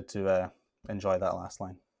decided to enjoy that last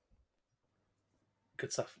line.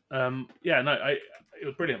 Good stuff. It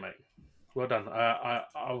was brilliant, mate. Well done. I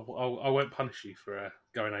won't punish you for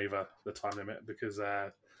going over the time limit because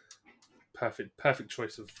perfect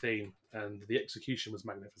choice of theme and the execution was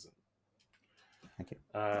magnificent. Thank you.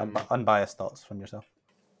 Unbiased thoughts from yourself.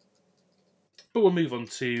 But we'll move on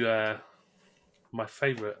to my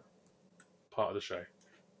favourite part of the show.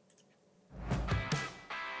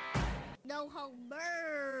 No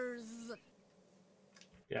homers.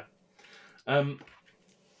 Yeah.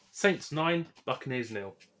 Saints 9, Buccaneers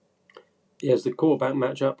 0. Yes, the quarterback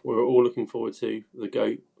matchup we're all looking forward to, the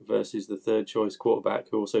GOAT versus the third choice quarterback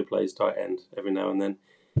who also plays tight end every now and then.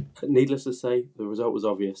 Needless to say, the result was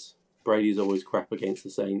obvious. Brady's always crap against the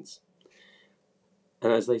Saints.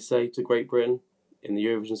 And as they say to Great Britain in the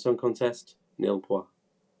Eurovision Song Contest, nil point.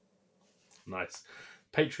 Nice.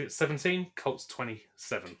 Patriots 17, Colts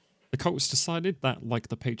 27. The Colts decided that, like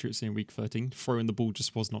the Patriots in Week 13, throwing the ball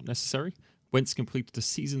just was not necessary. Wentz completed a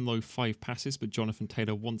season-low 5 passes, but Jonathan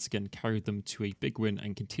Taylor once again carried them to a big win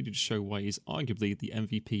and continued to show why he's arguably the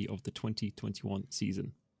MVP of the 2021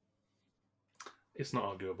 season. It's not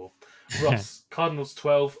arguable. Ross, Cardinals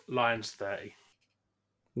 12, Lions 30.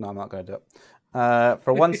 No, I'm not going to do it.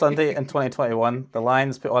 For one Sunday in 2021, the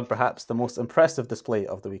Lions put on perhaps the most impressive display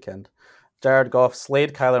of the weekend. Jared Goff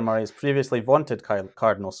slayed Kyler Murray's previously vaunted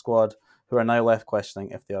Cardinals squad, who are now left questioning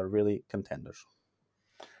if they are really contenders.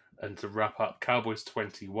 And to wrap up, Cowboys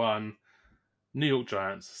 21, New York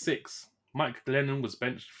Giants 6. Mike Glennon was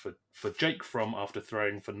benched for Jake Fromm after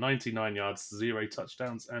throwing for 99 yards, 0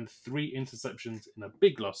 touchdowns, and 3 interceptions in a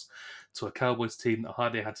big loss to a Cowboys team that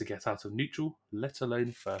hardly had to get out of neutral, let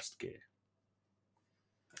alone first gear.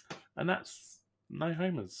 And that's no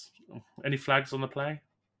homers. Any flags on the play?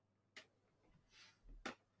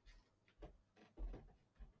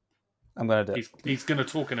 I'm going to do it. He's going to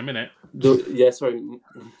talk in a minute. Yeah, sorry,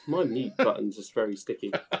 my mute button's just very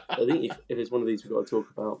sticky. I think if it's one of these we've got to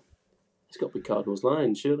talk about, it's got to be Cardinals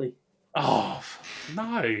Lions, surely. Oh,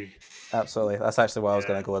 no. Absolutely. That's actually where I was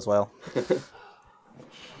going to go as well.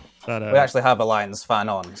 But, We actually have a Lions fan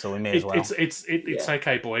on, so we may as well. It's Yeah.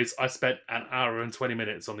 okay, boys. I spent an hour and 20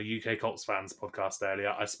 minutes on the UK Colts fans podcast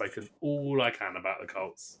earlier. I've spoken all I can about the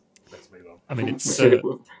Colts. Let's move on. I mean, it's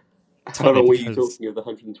How long were you because- talking of the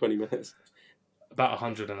 120 minutes? About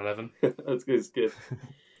 111. That's good. It's good.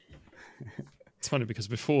 It's funny because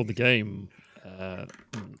before the game, I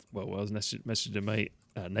was messaging mate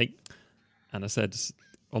Nate, and I said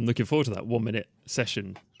I'm looking forward to that 1 minute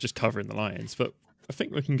session just covering the Lions, but I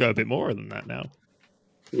think we can go a bit more than that now.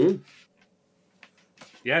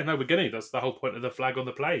 Yeah, no, we're going to. That's the whole point of the flag on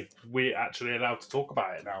the play. We're actually allowed to talk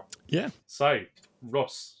about it now. Yeah. So,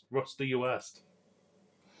 Ross, do your worst.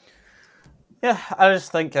 Yeah, I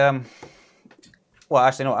just think. Well,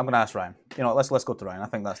 actually, no. I'm going to ask Ryan. You know, let's go to Ryan. I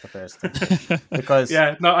think that's the fairest thing. Because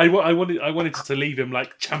Yeah, no, I wanted to leave him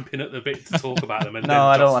like champing at the bit to talk about them, and no, then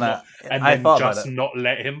I just don't want not, and I then thought just about it. not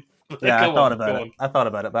let him. Yeah, Go I thought on, about go it. on. I thought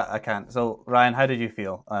about it, but I can't. So, Ryan, how did you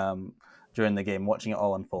feel during the game, watching it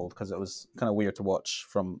all unfold? Because it was kind of weird to watch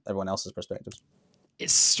from everyone else's perspectives.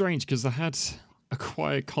 It's strange because I had a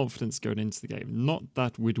quiet confidence going into the game. Not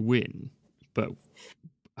that we'd win, but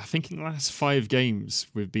I think in the last 5 games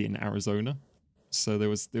we've beaten Arizona. So there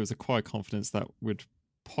was a quiet confidence that we'd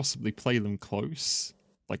possibly play them close,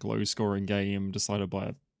 like low scoring game decided by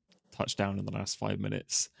a touchdown in the last 5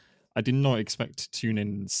 minutes. I did not expect to tune in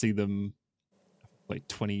and see them like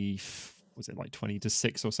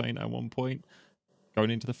 20-6 or something at one point going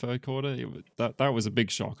into the third quarter. That was a big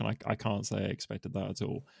shock, and I can't say I expected that at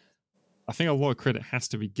all. I think a lot of credit has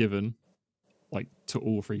to be given like to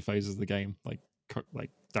all 3 phases of the game. Like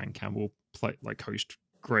Dan Campbell coached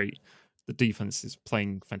great. The defense is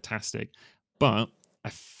playing fantastic, but I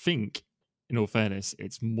think, in all fairness,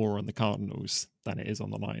 it's more on the Cardinals than it is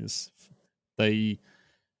on the Lions. They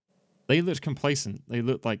looked complacent. They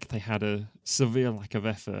looked like they had a severe lack of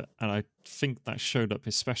effort, and I think that showed up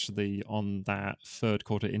especially on that third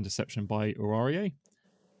quarter interception by Aurier.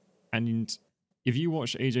 And if you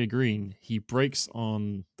watch AJ Green, he breaks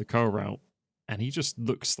on the curl route, and he just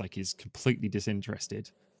looks like he's completely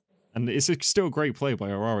disinterested. And it's still a great play by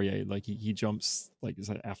Aurier. Like he jumps, like it's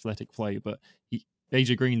an athletic play, but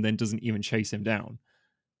AJ Green then doesn't even chase him down.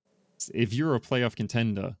 If you're a playoff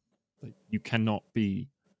contender, like, you cannot be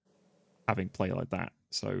having play like that.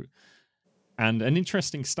 So, and an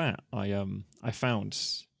interesting stat I found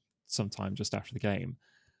sometime just after the game.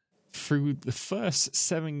 Through the first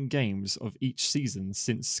 7 games of each season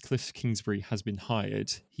since Cliff Kingsbury has been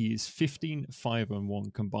hired, he is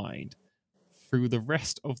 15-5-1 combined. Through the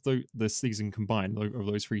rest of the season combined, of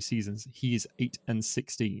those 3 seasons, he is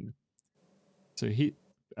 8-16. So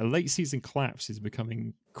a late season collapse is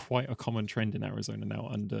becoming quite a common trend in Arizona now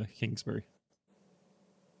under Kingsbury.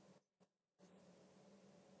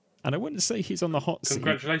 And I wouldn't say he's on the hot seat.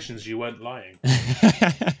 Congratulations, you weren't lying.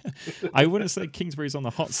 I wouldn't say Kingsbury's on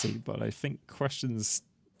the hot seat, but I think questions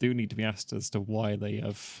do need to be asked as to why they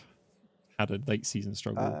have had a late season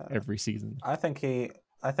struggle every season. I think he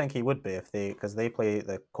would be because they play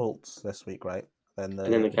the Colts this week, right? Then the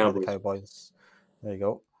they play Cowboys. the Cowboys. There you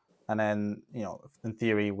go. And then, you know, in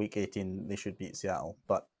theory, week 18 they should beat Seattle.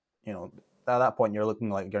 But, you know, at that point you're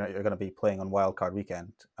looking like you're going to be playing on wild card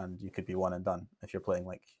weekend, and you could be one and done if you're playing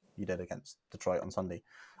like you did against Detroit on Sunday.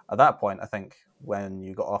 At that point, I think when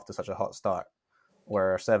you got off to such a hot start,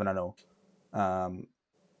 where 7-0,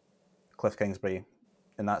 Cliff Kingsbury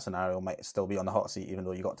in that scenario might still be on the hot seat even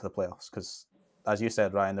though you got to the playoffs. Because, as you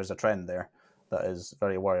said, Ryan, there's a trend there that is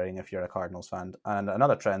very worrying if you're a Cardinals fan. And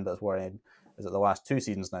another trend that's worrying is that the last 2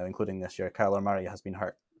 seasons now, including this year, Kyler Murray has been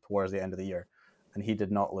hurt towards the end of the year, and he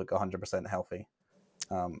did not look 100% healthy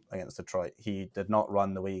against Detroit. He did not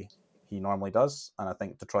run the way he normally does, and I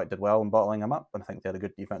think Detroit did well in bottling him up, and I think they had a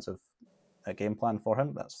good defensive game plan for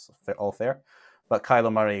him. That's all fair. But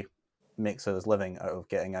Kyler Murray makes his living out of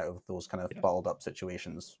getting out of those kind of bottled up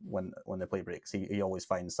situations when the play breaks. He always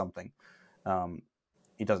finds something.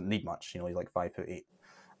 He doesn't need much, you know. He's like 5'8",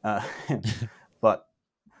 but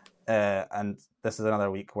and this is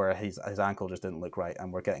another week where his ankle just didn't look right,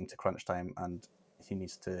 and we're getting to crunch time, and he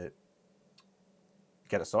needs to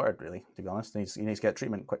get it sorted. Really, to be honest, he needs to get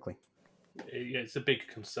treatment quickly. It's a big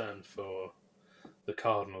concern for the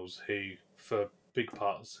Cardinals, who for big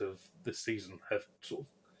parts of this season have sort of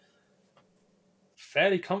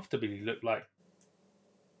fairly comfortably looked like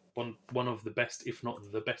one of the best, if not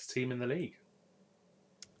the best team in the league.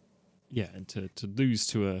 Yeah, and to lose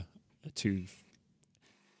to a 2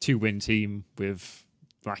 2-win team with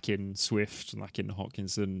lacking Swift, lacking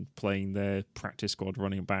Hawkinson, playing their practice squad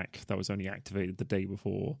running back that was only activated the day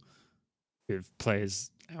before, with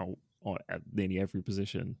players out at nearly every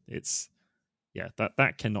position. It's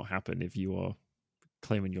that cannot happen if you are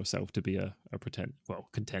claiming yourself to be a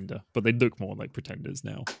contender, but they look more like pretenders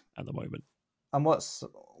now at the moment. And what's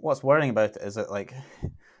worrying about it is that, like,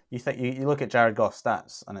 you look at Jared Goff's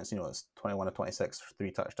stats, and it's it's 21 to 26 for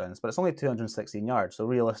 3 touchdowns, but it's only 216 yards. So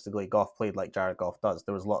realistically, Goff played like Jared Goff does.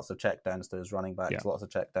 There was lots of checkdowns to his running backs, lots of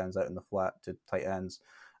checkdowns out in the flat to tight ends.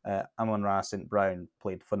 Amon-Ra St. Brown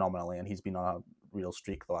played phenomenally, and he's been on a real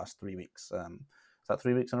streak the last 3 weeks. Is that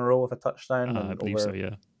 3 weeks in a row with a touchdown? I believe so,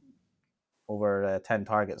 yeah. Over 10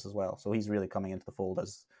 targets as well. So he's really coming into the fold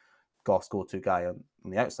as Goff's go-to guy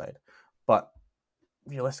on the outside. But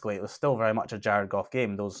realistically, it was still very much a Jared Goff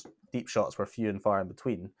game. Those deep shots were few and far in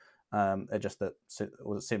between. It just that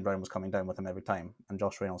St. Brown was coming down with him every time, and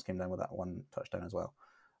Josh Reynolds came down with that 1 touchdown as well.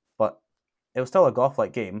 But it was still a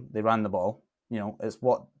Goff-like game. They ran the ball.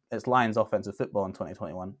 It's Lions offensive football in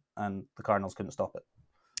 2021, and the Cardinals couldn't stop it.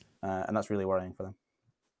 And that's really worrying for them.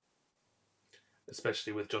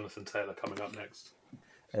 Especially with Jonathan Taylor coming up next.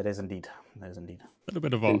 It is indeed. A little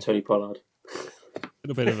bit of And Tony Pollard. A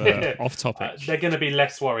little bit of a off topic. They're going to be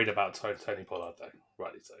less worried about Tony Pollard, though.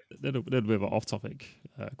 Rightly so. A little bit of an off topic,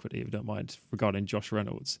 quickly, if you don't mind, regarding Josh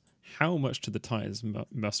Reynolds. How much do the Titans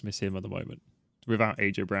must miss him at the moment? Without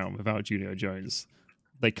AJ Brown, without Julio Jones,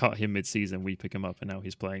 they cut him mid-season. We pick him up, and now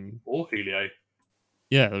he's playing. Or Julio.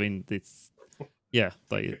 Yeah, I mean, that's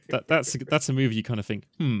a move you kind of think,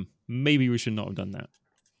 maybe we should not have done that,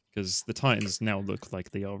 because the Titans now look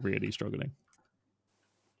like they are really struggling.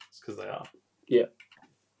 It's because they are. Yeah.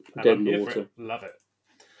 And Dead I'm in the here for water. it. Love it.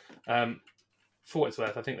 For what it's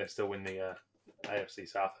worth, I think they still win the AFC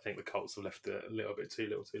South. I think the Colts have left it a little too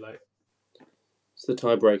late. It's the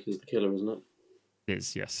tiebreaker's the killer, isn't it? It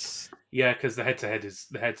is, yes. Yeah, because the head-to-head is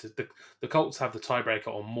the Colts have the tiebreaker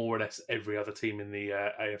on more or less every other team in the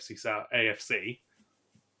AFC South, AFC,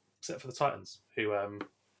 except for the Titans, who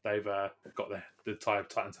they've got the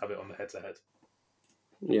Titans have it on the head-to-head.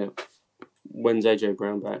 Yeah. When's AJ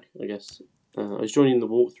Brown back? I guess I was joining the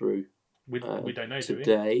walkthrough. We don't know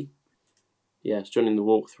today. Yeah, it's joining the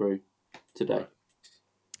walkthrough today.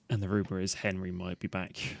 And the rumor is Henry might be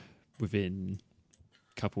back within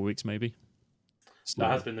a couple of weeks, maybe. So,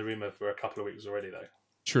 that has been the rumor for a couple of weeks already, though.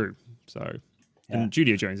 True. So, and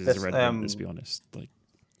Julio Jones is irrelevant. Let's be honest. Like,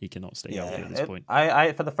 he cannot stay healthy at this point.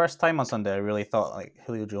 I for the first time on Sunday, I really thought like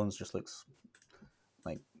Julio Jones just looks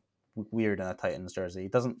like weird in a Titans jersey. He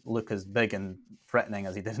doesn't look as big and threatening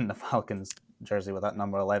as he did in the Falcons jersey with that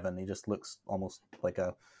number 11. He just looks almost like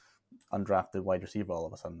a undrafted wide receiver all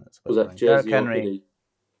of a sudden. It's was that jersey Henry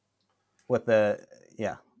with the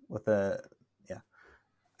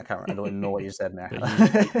I can't remember. I don't even know what you said there.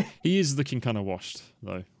 He is looking kind of washed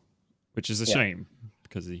though, which is a shame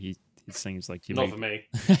because he seems like not for me.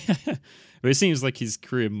 But it seems like his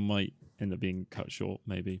career might end up being cut short.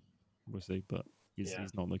 Maybe we'll see, but he's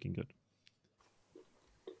not looking good.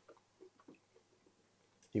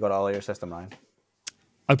 You got all of your system, Ryan?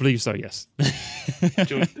 I believe so. Yes.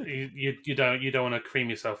 you don't want to cream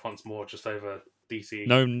yourself once more just over DC.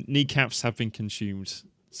 No, kneecaps have been consumed,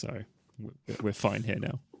 so we're fine here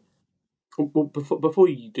now. Well, before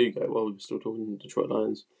you do go, while we're still talking Detroit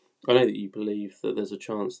Lions, I know that you believe that there's a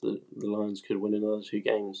chance that the Lions could win another 2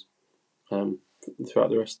 games throughout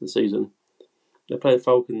the rest of the season. They play the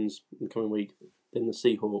Falcons in the coming week, then the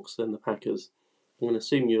Seahawks, then the Packers. I'm going to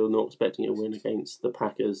assume you're not expecting a win against the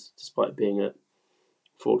Packers, despite being at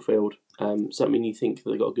Ford Field. Does that mean you think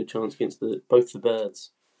they've got a good chance against both the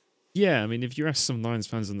Birds? Yeah, I mean, if you ask some Lions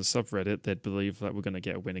fans on the subreddit, they'd believe that we're going to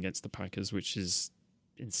get a win against the Packers, which is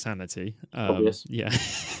insanity. Obvious. Yeah.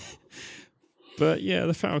 But yeah,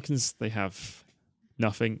 the Falcons, they have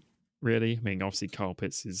nothing, really. I mean, obviously, Kyle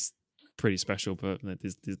Pitts is pretty special, but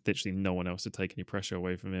there's literally no one else to take any pressure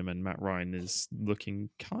away from him, and Matt Ryan is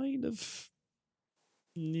looking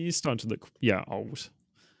he's starting to look, old.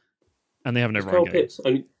 And they have no run game. Pitts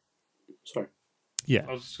sorry. Yeah.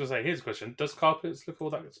 I was just going to say, here's a question. Does Kyle Pitts look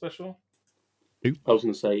all that special? Who? I was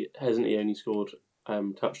going to say, hasn't he only scored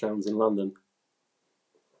touchdowns in London?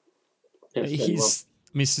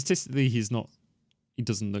 Statistically, he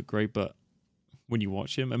doesn't look great, but when you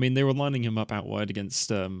watch him, I mean, they were lining him up out wide against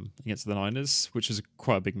the Niners, which was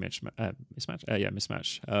quite a big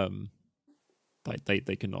mismatch. Like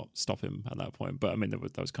they could not stop him at that point, but I mean,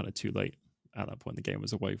 that was kind of too late at that point. The game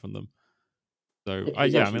was away from them. So I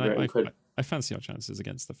fancy our chances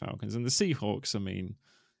against the Falcons and the Seahawks. I mean,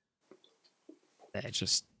 they're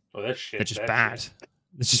just shit. They're just bad.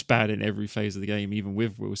 They're just bad in every phase of the game. Even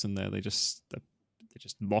with Wilson there, they just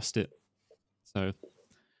lost it. So,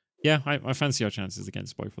 yeah, I fancy our chances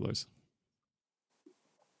against both of those.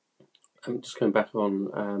 I'm just going back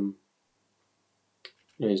on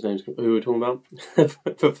his name's who we were talking about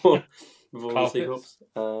before the Seahawks.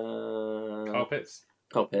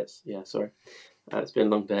 Carl Pitts. Yeah, sorry. It's been a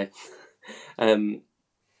long day.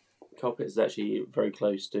 Carl Pitts is actually very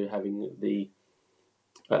close to having the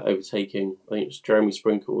overtaking. I think it's Jeremy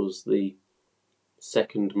Sprinkles, the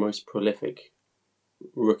second most prolific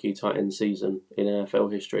rookie tight end season in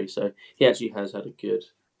NFL history. So he actually has had a good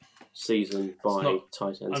season by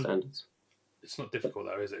tight end standards. It's not difficult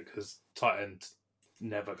though, is it? Because tight ends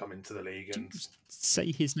never come into the league and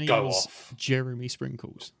say his name go was off. Jeremy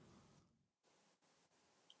Sprinkles.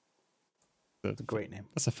 That's a great name.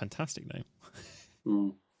 That's a fantastic name.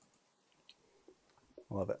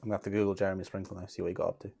 I love it. I'm gonna have to Google Jeremy Sprinkle now, see what he got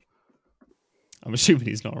up to. I'm assuming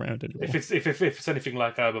he's not around anymore. If it's anything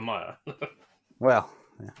like Urban Meyer. Well,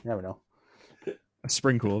 yeah, you never know. A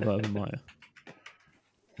sprinkle of Urban Meyer.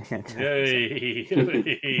 Yay!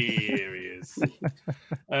 Here he is.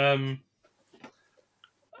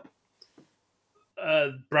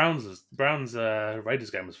 Browns Raiders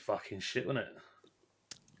game was fucking shit, wasn't it?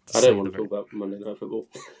 I don't want to talk about Monday Night Football.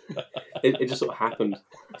 it just sort of happened.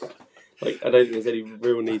 Like, I don't think there's any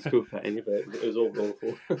real need to talk about any of it. It was all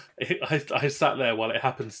awful. I sat there while it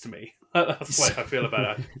happens to me. That's the way I feel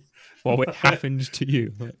about it. Well, it happened to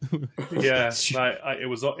you. Yeah, it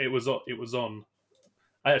was on.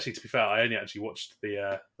 I actually, to be fair, I only actually watched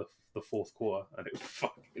the fourth quarter, and it was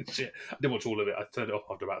fucking shit. I didn't watch all of it. I turned it off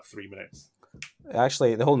after about 3 minutes.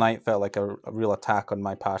 Actually, the whole night felt like a real attack on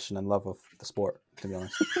my passion and love of the sport, to be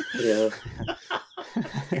honest. Yeah.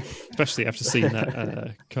 Especially after seeing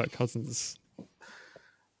that Kirk Cousins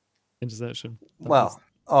interception.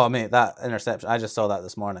 Mate, that interception, I just saw that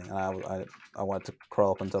this morning, and I wanted to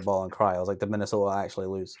crawl up into a ball and cry. I was like, did Minnesota actually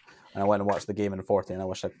lose? And I went and watched the game in 40, and I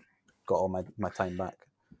wish I got all my time back.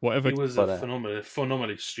 He was a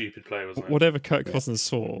phenomenally stupid player, wasn't it? Whatever Kirk Cousins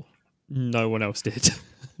saw, no one else did.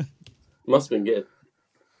 Must have been good.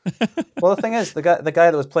 Well, the thing is, the guy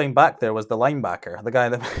that was playing back there was the linebacker. The guy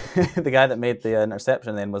that made the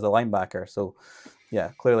interception then was the linebacker. So, yeah,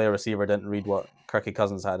 clearly a receiver didn't read what Kirky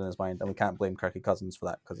Cousins had in his mind, and we can't blame Kirky Cousins for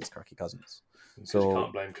that because it's Kirky Cousins. So you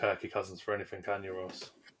can't blame Kirky Cousins for anything, can you, Ross?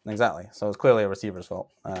 Exactly. So it's clearly a receiver's fault.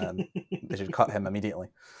 They should cut him immediately.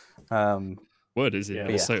 Word is it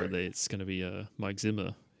also that it's going to be Mike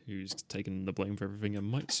Zimmer who's taking the blame for everything and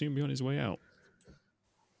might soon be on his way out.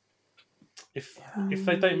 If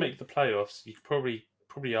they don't make the playoffs, you could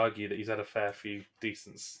probably argue that he's had a fair few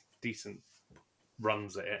decent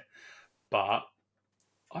runs at it. But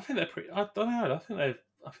I think they're pretty. I don't know.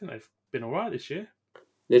 I think they've been all right this year.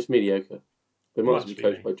 It's mediocre. They might as well be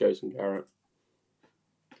coached by Jason Garrett.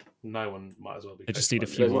 No one might as well be. They just need a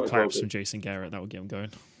few more claps from Jason Garrett. That will get him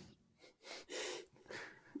going.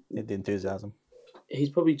 The enthusiasm. He's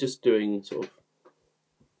probably just doing sort of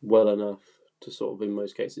well enough to sort of, in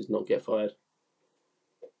most cases, not get fired.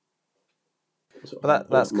 But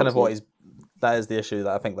that's kind of what that is the issue.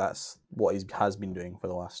 That I think that's what he has been doing for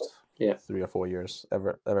the last 3 or 4 years,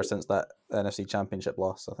 ever since that NFC Championship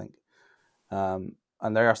loss, I think. And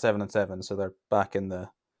they are 7-7, so they're back in the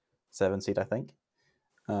 7th seed, I think,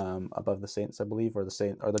 above the Saints, I believe, or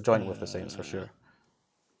they're joint with the Saints for sure.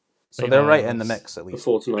 So they're right in the mix at least.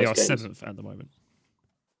 They are 7th at the moment.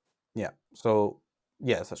 Yeah. So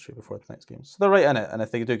yes, that's true. Before the next game, so they're right in it. And if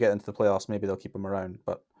they do get into the playoffs, maybe they'll keep them around.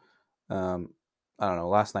 But I don't know.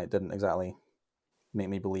 Last night didn't exactly make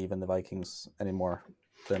me believe in the Vikings anymore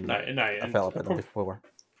than I felt about them before.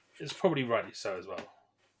 It's probably rightly so as well.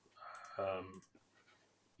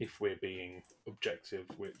 If we're being objective,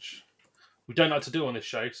 which we don't like to do on this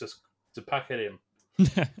show, so to pack it in.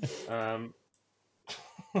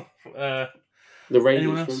 The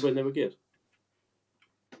Rangers when they were good.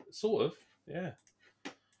 Sort of, yeah.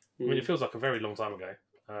 I mean, it feels like a very long time ago.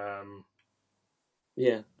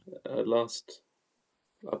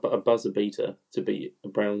 A buzzer beater to beat a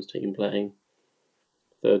Browns team playing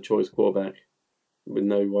third choice quarterback with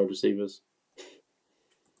no wide receivers.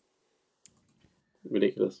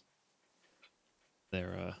 Ridiculous.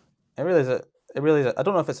 They're It really is. I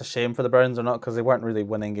don't know if it's a shame for the Browns or not because they weren't really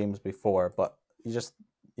winning games before, but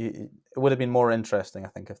it would have been more interesting, I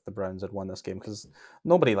think, if the Browns had won this game because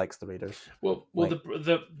nobody likes the Raiders. Well,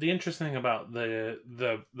 the interesting thing about the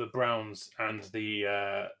Browns and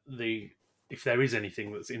the if there is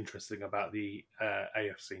anything that's interesting about the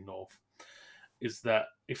AFC North is that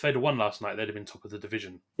if they'd have won last night, they'd have been top of the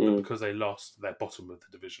division. But because they lost, they're bottom of the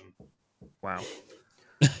division. Wow.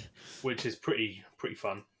 which is pretty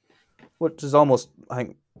fun. Which is almost, I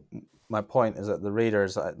think, my point is that the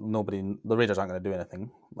Raiders aren't going to do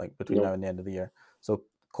anything like between now and the end of the year. So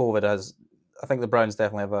COVID has, I think the Browns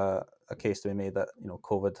definitely have a case to be made that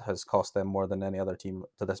COVID has cost them more than any other team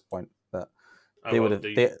to this point. That they would have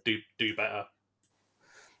do better.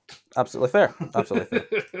 Absolutely fair.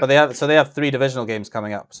 But they have 3 divisional games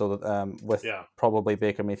coming up. So with probably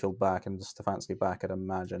Baker Mayfield back and Stefanski back, I'd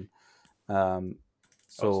imagine.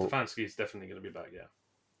 Stefanski is definitely going to be back. Yeah,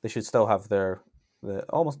 they should still have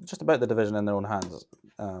almost just about the division in their own hands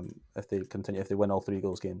if they win all 3 of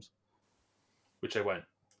those games. Which they won't,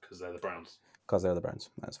 because they're the Browns. Because they're the Browns.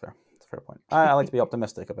 That's fair. That's a fair point. I like to be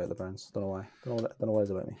optimistic about the Browns. Don't know why. Don't know what it is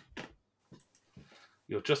about me.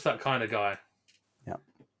 You're just that kind of guy. Yeah.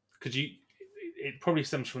 Because it probably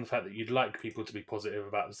stems from the fact that you'd like people to be positive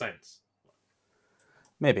about the Saints.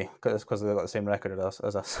 Maybe because they've got the same record as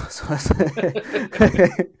us.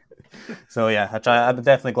 So yeah, I'm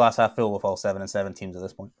definitely glass half full with all 7-7 teams at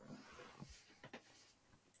this point.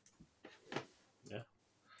 Yeah.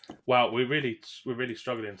 Well, we're really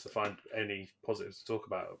struggling to find any positives to talk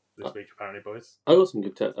about this week, apparently, boys. I got some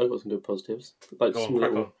good positives, like some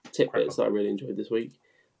little tidbits that I really enjoyed this week.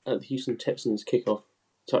 The Houston Texans kickoff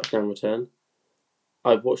touchdown return.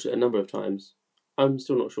 I've watched it a number of times. I'm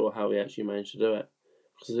still not sure how he actually managed to do it,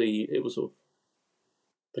 because it was sort of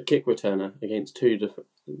the kick returner against 2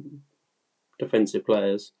 defensive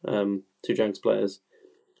players, 2 Jags players,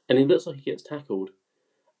 and it looks like he gets tackled,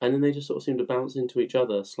 and then they just sort of seem to bounce into each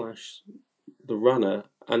other / the runner,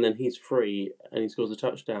 and then he's free and he scores a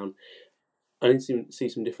touchdown. I need to see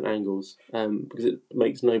some different angles because it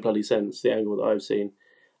makes no bloody sense, the angle that I've seen.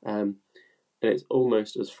 And it's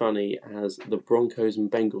almost as funny as the Broncos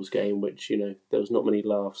and Bengals game, which, there was not many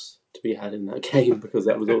laughs to be had in that game because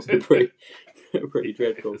that was also pretty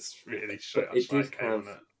dreadful. It's really shit. It did have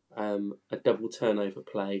a double turnover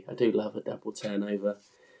play. I do love a double turnover.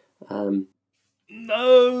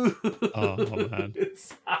 No! Oh, man.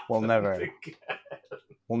 We'll never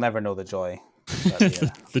know the joy.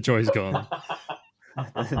 The joy's gone.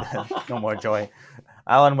 No more joy.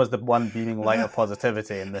 Alan was the one beaming light of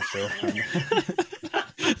positivity in this show.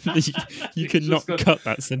 You cannot cut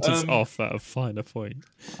that sentence off at a finer point.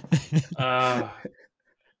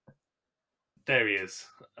 There he is.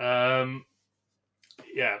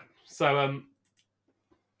 Yeah. So,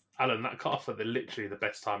 Alan, that cut off at literally the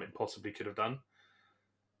best time it possibly could have done.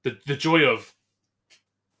 The joy of,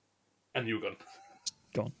 and you were gone.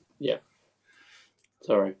 Gone. Yeah.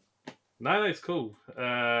 Sorry. No, it's cool.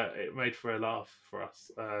 It made for a laugh for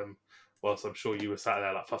us. Whilst I'm sure you were sat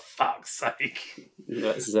there like, for fuck's sake.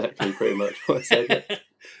 That's exactly pretty much what I said.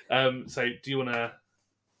 So do you wanna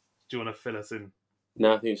fill us in?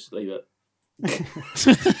 No, I think you should leave it.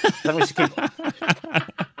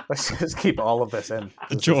 Let's just keep all of this in.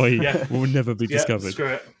 The joy will never be discovered. Screw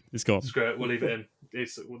it. It's gone. Screw it. We'll leave it in.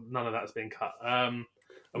 None of that's been cut.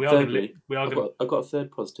 Thirdly, I've got a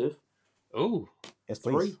third positive. Oh, yes,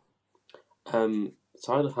 please. 3.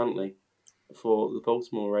 Tyler Huntley for the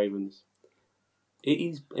Baltimore Ravens.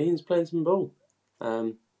 He's playing some ball.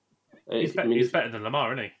 He's better than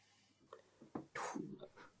Lamar, isn't he?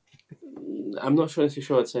 I'm not sure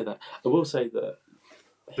I'd say that. I will say that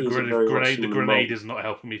the grenade is not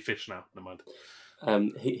helping me fish now. Never mind.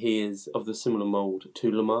 He is of the similar mould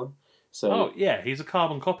to Lamar. So he's a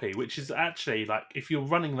carbon copy, which is actually like if you're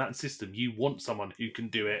running that system, you want someone who can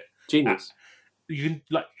do it. Genius. He's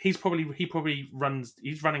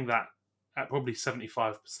running that at probably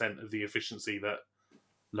 75% of the efficiency that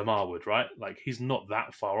Lamar would, right? Like he's not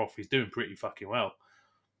that far off. He's doing pretty fucking well.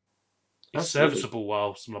 He's serviceable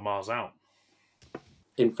while Lamar's out.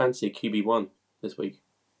 In fancy QB1 this week.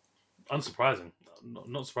 Unsurprising.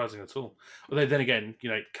 Not surprising at all. Although then again,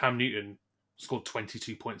 Cam Newton scored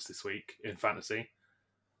 22 points this week in fantasy.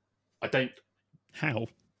 How?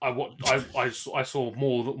 I saw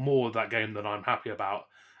more of that game than I'm happy about.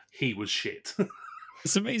 He was shit.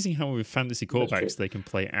 It's amazing how with fantasy quarterbacks they can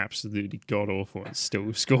play absolutely god awful and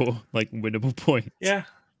still score like winnable points. Yeah.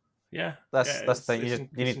 That's the thing. You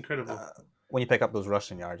need incredible. When you pick up those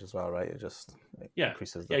rushing yards as well, right? It just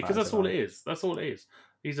increases. Because that's all it is. That's all it is.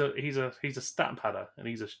 He's a stat padder and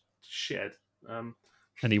he's a shithead.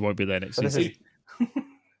 And he won't be there next season.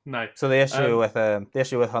 No. So the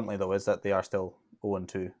issue with Huntley though is that they are still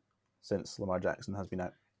 0-2 since Lamar Jackson has been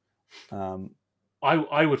out.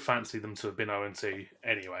 I would fancy them to have been 0-2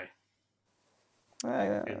 anyway.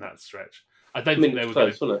 In that stretch, I don't think they were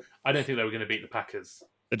going to beat the Packers.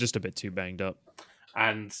 They're just a bit too banged up,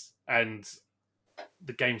 and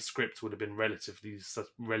the game script would have been relatively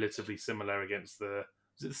similar against the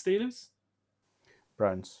Steelers.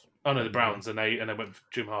 Browns. Oh no, the Browns, and they went.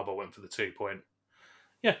 Jim Harbaugh went for the 2 point.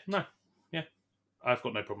 Yeah, no, yeah, I've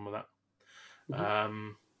got no problem with that.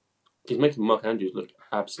 He's making Mark Andrews look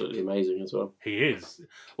absolutely amazing as well. He is.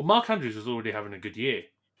 Well, Mark Andrews was already having a good year,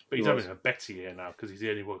 but he's He was. having a better year now because he's the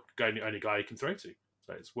only guy he can throw to.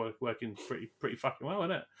 So it's working pretty fucking well,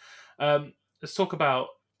 isn't it? Let's talk about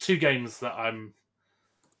 2 games that I'm.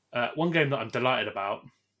 One game that I'm delighted about,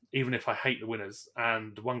 even if I hate the winners,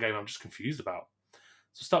 and one game I'm just confused about.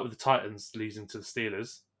 So start with the Titans losing to the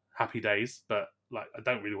Steelers. Happy days, but like I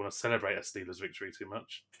don't really want to celebrate a Steelers victory too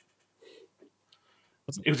much.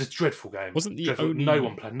 It was a dreadful game. Wasn't the dreadful. only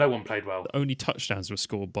No one played well. The only touchdowns were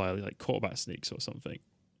scored by like quarterback sneaks or something.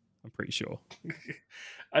 I'm pretty sure.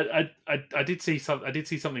 I did see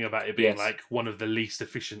something about it being Yes. like one of the least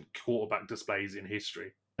efficient quarterback displays in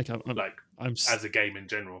history. I'm As a game in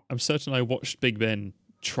general. I'm certain I watched Big Ben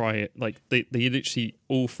try it. Like they literally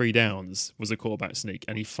all 3 downs was a quarterback sneak,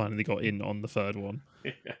 and he finally got in on the 3rd one.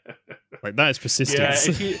 Like that is persistence.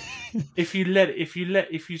 Yeah, if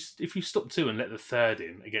you stop 2 and let the 3rd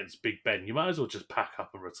in against Big Ben, you might as well just pack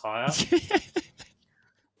up and retire.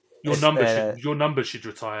 Your number should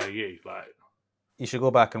retire you. Like you should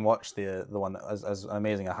go back and watch the one that as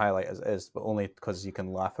amazing a highlight as it is, but only because you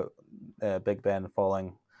can laugh at Big Ben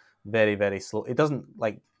falling very, very slow. He doesn't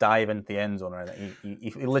like dive into the end zone or anything.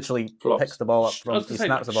 He literally Flops. picks the ball up I was he gonna say,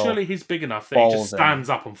 snaps the ball. surely he's big enough that he falls just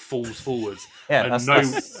stands up and falls forwards. Yeah,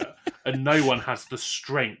 and no one has the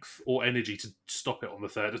strength or energy to stop it on the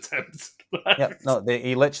 3rd attempt. Yeah, no,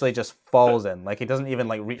 he literally just falls in. Like he doesn't even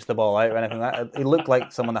like reach the ball out or anything. He looked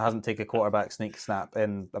like someone that hasn't taken a quarterback sneak snap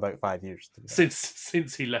in about 5 years.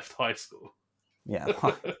 Since he left high school. Yeah,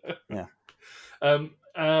 yeah.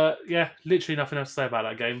 Yeah, literally nothing else to say about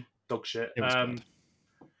that game. Dog shit. It was bad.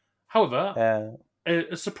 However,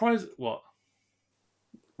 a surprise. What?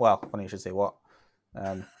 Well, funny you should say what.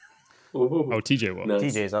 TJ what? No.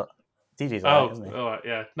 TJ's up. TJ's Oh, alright, isn't he? all right,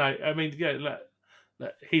 yeah. No, I mean, yeah,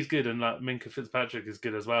 he's good, and like Minka Fitzpatrick is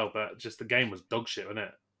good as well. But just the game was dog shit, wasn't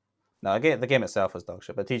it? No, the game itself was dog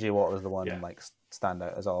shit, but TJ Watt was the one Yeah. like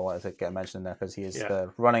standout as all I wanted to get mentioned in there because he is Yeah.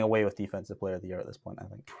 the running away with defensive player of the year at this point, I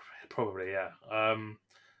think. Probably, yeah.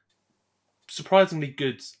 Surprisingly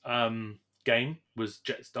good game was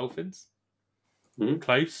Jets Dolphins.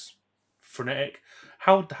 Close, frenetic.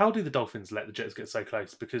 How do the Dolphins let the Jets get so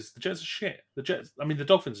close? Because the Jets are shit. The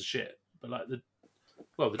Dolphins are shit, but like the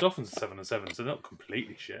Dolphins are 7-7, so they're not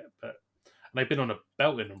completely shit. But they've been on a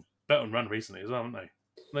belt and run recently as well, haven't they?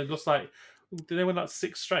 They lost did they win like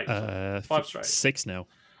 6 straight? 5 straight. 6 now,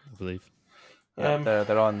 I believe. Yeah,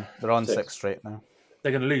 they're on 6. 6 straight now.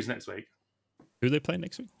 They're going to lose next week. Who they play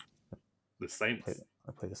next week? The Saints.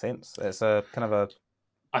 They play the Saints. It's a kind of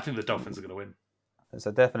I think the Dolphins are going to win. it's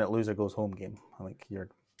a definite loser goes home game. I think you're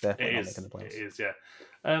definitely It not is. making the playoffs. It is. Yeah.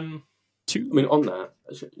 I mean, on that,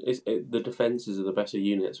 the defenses are the better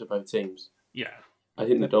units for both teams. Yeah. I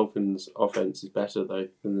think the Dolphins' offense is better though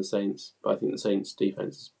than the Saints, but I think the Saints'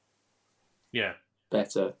 defense is Yeah.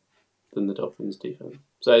 better than the Dolphins' defense.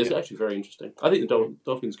 So it's actually very interesting. I think the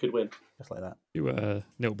Dolphins could win. Just like that. Few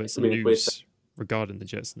little bits of I mean, news regarding the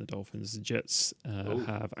Jets and the Dolphins. The Jets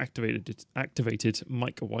have activated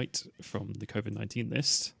Mike White from the COVID-19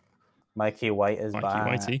 list. Mikey White is Mikey back.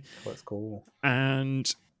 Whitey. Let's go.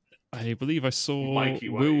 And I believe I saw Mikey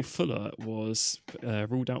White. Will Fuller was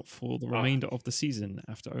ruled out for the remainder of the season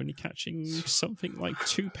after only catching something like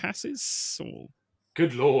 2 passes. Or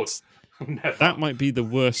Good Lord. Never. that might be the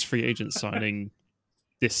worst free agent signing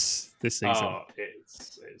this season. Oh,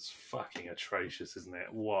 it's fucking atrocious, isn't it?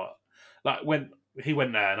 What? Like when he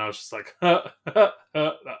went there, and I was just like,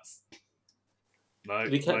 that's no.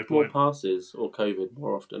 Did he no catch more point. passes or COVID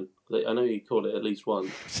more often? I know he called it at least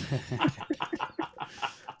one. It's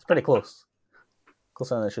pretty close.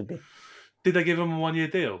 Closer than it should be. Did they give him a 1-year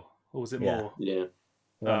deal, or was it Yeah. more? Yeah.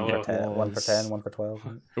 One, well, for 10, 1 for 10, 1 for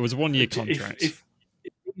 12. It was a 1-year contract.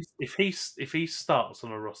 If he starts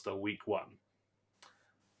on a roster week 1,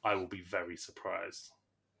 I will be very surprised.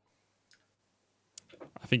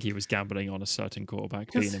 I think he was gambling on a certain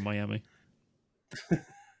quarterback being in Miami. Yeah,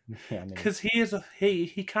 I mean, Because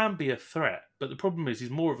he can be a threat, but the problem is he's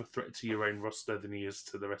more of a threat to your own roster than he is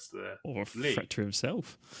to the rest of the Or a league. threat to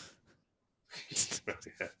himself.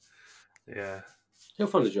 yeah, He'll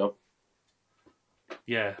find a job.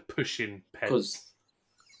 yeah, pushing pens.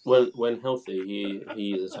 Because when healthy,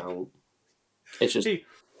 he is a talent. It's just,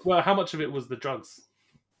 Well, how much of it was the drugs?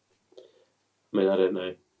 I mean, I don't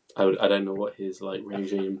know. I don't know what his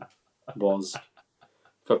regime was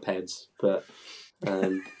for peds, but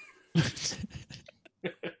over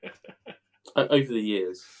the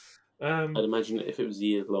years, Um, I'd imagine if it was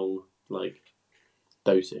year long,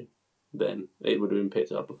 those two, then it would have been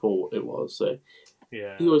picked up before it was. So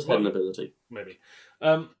Yeah, he always had an ability. Maybe.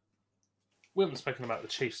 We haven't spoken about the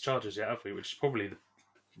Chiefs Chargers yet, have we? Which is probably the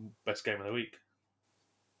best game of the week.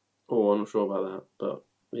 Oh, I'm not sure about that, but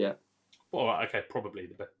yeah, Well, okay, probably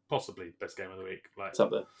possibly the best game of the week. Like, it's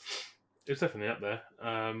up there. it was definitely up there.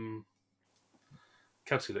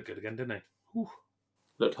 Kelsey looked good again, didn't he? Whew.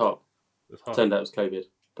 Looked hot. It was hard. Turned out it was COVID,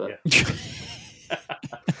 but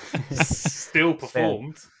Still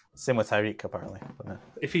performed. Same with Tyreek, apparently. But,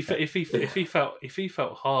 If he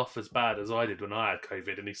felt half as bad as I did when I had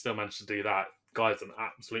COVID, and he still managed to do that, guy's an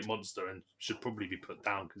absolute monster and should probably be put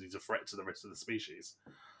down because he's a threat to the rest of the species.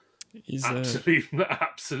 He's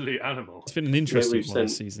Absolute animal. It's been an interesting one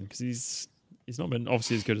this season because he's not been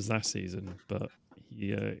obviously as good as last season, but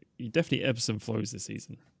he definitely ebbs and flows this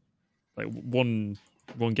season. Like one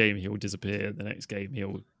game he'll disappear, the next game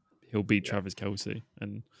he'll beat Travis Kelce,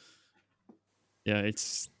 and yeah,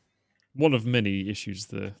 it's one of many issues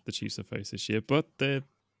the Chiefs have faced this year. But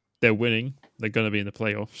they're winning. They're going to be in the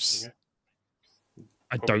playoffs. Yeah.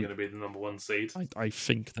 I Probably don't. going to be the number one seed. I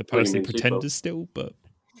think they're personally Super Bowl. pretenders still, but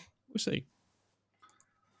we'll see.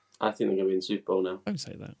 I think they're going to be in the Super Bowl now. Don't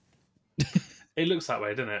say that. It looks that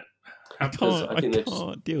way, doesn't it? I think they're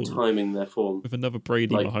can't deal timing their form with another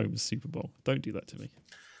Brady like- Mahomes Super Bowl. Don't do that to me.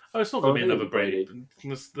 Oh, it's not going to be I think another Brady.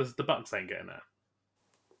 Brady. The Bucks ain't getting there.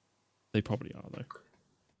 They probably are though.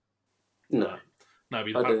 No. No, I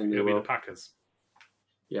don't think they it'll be the will. Packers.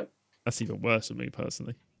 That's even worse for me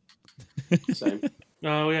personally. Same.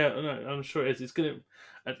 Oh yeah, no, I'm sure it is. It's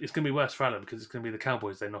gonna be worse for Alan because it's gonna be the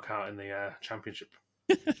Cowboys they knock out in the championship.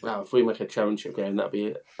 Wow, if we make a championship game, that'd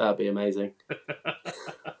be amazing.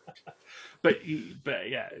 but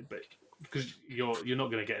because you're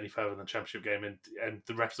not going to get any further than the championship game, and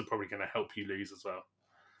the refs are probably going to help you lose as well.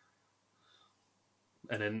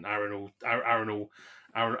 And then Aaron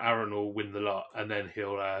will win the lot, and then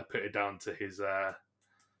he'll put it down to his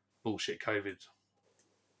bullshit COVID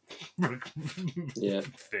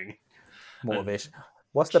thing. motivation.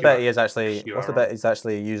 What's the bet he is actually? You What's the are bet he's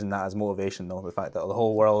actually using that as motivation, though? The fact that the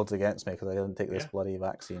whole world's against me because I didn't take this Yeah. bloody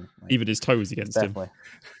vaccine. Like, Even his toes against him. definitely.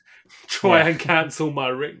 Try and cancel my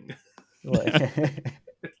ring. Like,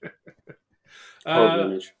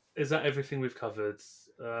 Horrible image. Is that everything we've covered?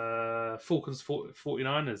 Falcons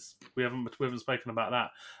 49ers. We haven't spoken about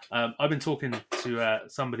that. I've been talking to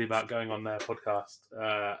somebody about going on their podcast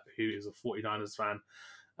who is a 49ers fan.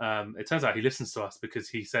 It turns out he listens to us because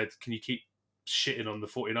he said, can you keep shitting on the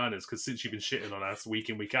 49ers? Because since you've been shitting on us week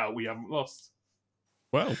in, week out, we haven't lost.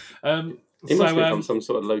 Well, He must become some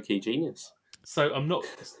sort of low-key genius. So I'm not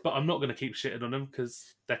going to keep shitting on them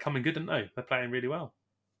because they're coming good, aren't they? They're playing really well.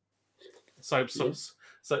 So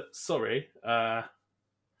sorry,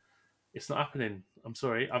 it's not happening. I'm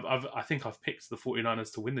sorry. I think I've picked the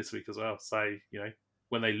 49ers to win this week as well. So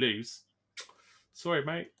when they lose, sorry,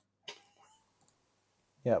 mate.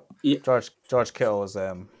 yep. Yeah. George Kittle is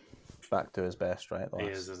back to his best, right? He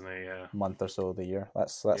Last is, isn't he? Yeah. month or so of the year.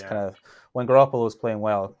 That's Yeah. kind of when Garoppolo's playing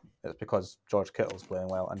well. It's because George Kittle's playing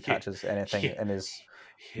well and Yeah. catches anything Yeah. in his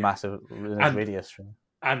Yeah. massive And- radius.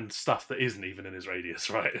 And stuff that isn't even in his radius,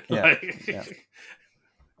 right? Yeah, yeah.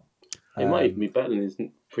 It might even be better than his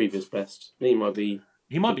previous best. I think he might be.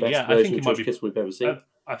 He might the be. best Yeah, I version think he of might George be. Kittle we've ever seen.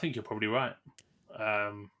 I think you're probably right.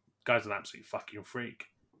 Guy's an absolute fucking freak.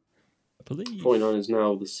 I believe 49ers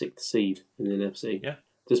now the 6th seed in the NFC. Yeah.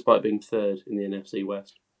 Despite being 3rd in the NFC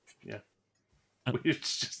West.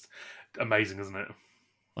 It's just amazing, isn't it?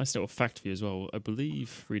 nice little fact for you as well. I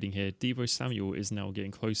believe, reading here, Deebo Samuel is now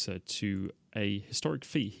getting closer to a historic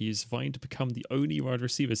feat. He is vying to become the only wide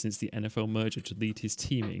receiver since the NFL merger to lead his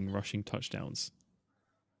team in rushing touchdowns.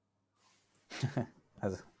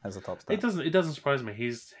 Has a top stat. It doesn't surprise me.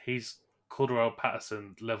 He's Cordell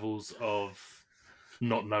Patterson levels of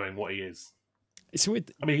not knowing what he is. It's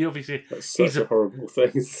weird. I mean, he obviously That's he's such a horrible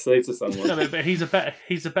thing to say to someone. no, but he's a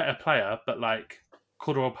better player. But like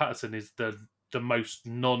Cordell Patterson is the most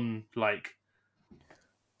non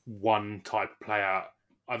one type of player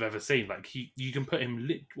I've ever seen. Like you can put him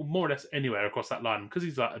more or less anywhere across that line because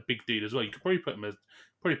he's like a big dude as well. You could probably put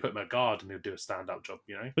him a guard and he'll do a stand up job.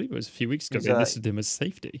 I believe it was a few weeks ago He's they listed him as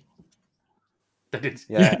safety. They did.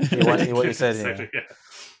 Yeah, he said. So, Yeah.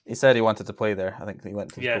 He said he wanted to play there. I think he went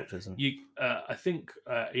to his Yeah, coaches. And... I think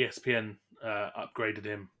ESPN upgraded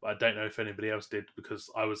him. I don't know if anybody else did because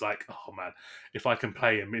I was like, oh man, if I can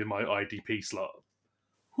play him in my IDP slot,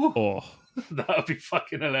 whew, Oh, that would be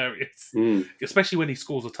fucking hilarious. Mm. Especially when he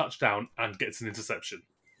scores a touchdown and gets an interception.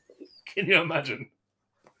 Can you imagine?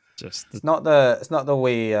 just It's not the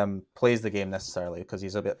way he plays the game necessarily because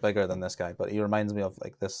he's a bit bigger than this guy, but he reminds me of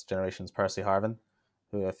like this generation's Percy Harvin.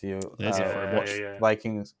 who, if you There's a fair watched yeah.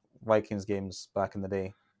 Vikings games back in the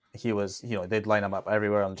day, he was, they'd line him up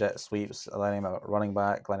everywhere on jet sweeps, line him up at running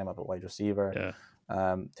back, line him up at wide receiver,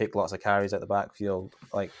 take lots of carries out the backfield.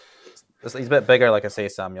 Like, he's a bit bigger, like I say,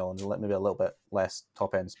 Samuel, and maybe a little bit less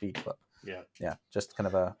top end speed, but yeah, just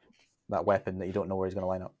kind of that weapon that you don't know where he's going to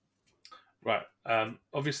line up. Right.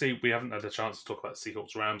 Obviously, we haven't had a chance to talk about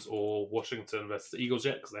Seahawks, Rams, or Washington versus the Eagles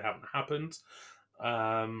yet because they haven't happened.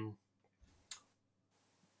 I'm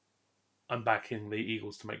backing the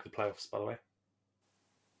Eagles to make the playoffs, by the way.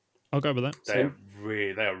 I'll go with that. They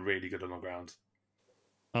are really good on the ground.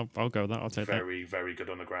 I'll go with that. I'll take that. Very, very good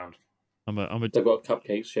on the ground. They've got a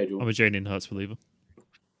cupcake schedule. I'm a Jalen Hurts believer.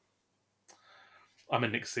 I'm a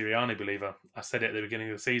Nick Sirianni believer. I said it at the beginning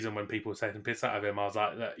of the season when people were taking piss out of him. I was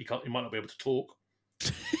like, he might not be able to talk,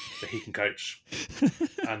 but he can coach.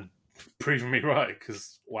 And proving me right,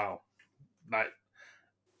 because, wow. Like,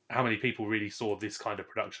 how many people really saw this kind of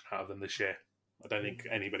production out of them this year? I don't think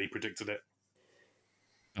anybody predicted it.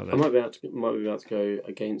 I might be able to go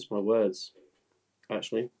against my words,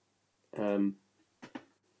 actually.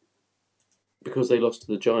 Because they lost to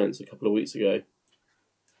the Giants a couple of weeks ago,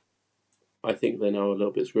 I think they're now a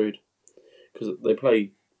little bit screwed. Because they're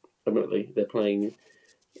playing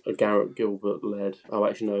a Garrett Gilbert-led... Oh,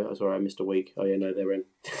 actually, no, sorry, I missed a week. Oh, yeah, no, they're in.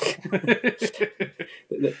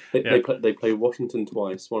 They play Washington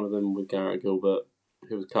twice, one of them with Garrett Gilbert,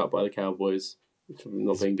 who was cut by the Cowboys, which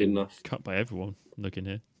not being good enough. Cut by everyone, looking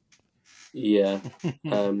here. Yeah.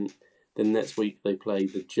 Then next week they play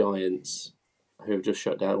the Giants, who have just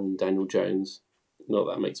shut down Daniel Jones. Not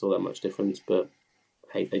that makes all that much difference, but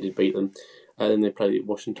hey, they did beat them. And then they play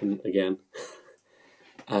Washington again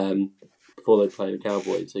before they play the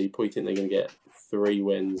Cowboys. So you probably think they're going to get 3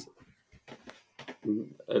 wins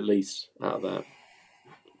at least out of that.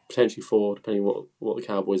 Potentially 4, depending on what the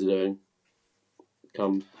Cowboys are doing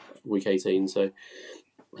come week 18. So,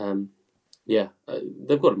 they've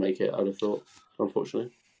got to make it, I'd have thought,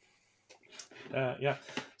 unfortunately. Yeah.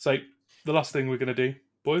 So the last thing we're going to do,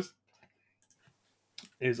 boys,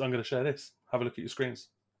 is I'm going to share this. Have a look at your screens.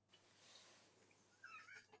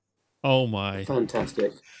 Oh my.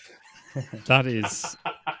 Fantastic. That is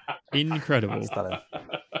incredible.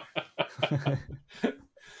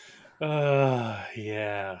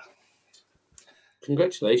 Yeah.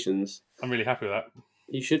 Congratulations. I'm really happy with that.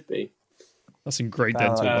 You should be. That's some great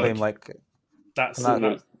dental work. That's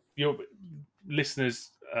your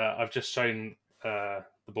listeners. I've just shown the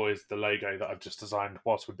boys the logo that I've just designed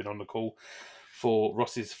whilst we've been on the call for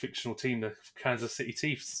Ross's fictional team, the Kansas City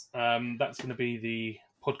Teefs. That's going to be the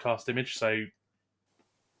podcast image, so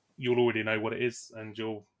you'll already know what it is, and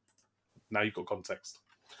now you've got context.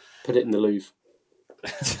 Put it in the Louvre.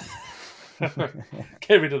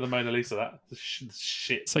 Get rid of the Mona Lisa. That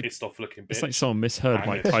shit, pissed off looking bitch. It's like someone misheard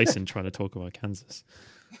Mike Tyson trying to talk about Kansas.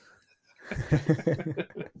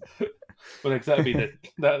 Well, that'd be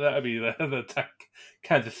the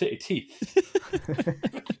Kansas City Teeth.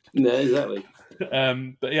 No, exactly.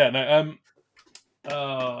 But yeah, no.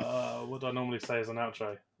 What do I normally say as an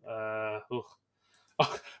outro? Oh,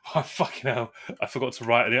 fucking hell! I forgot to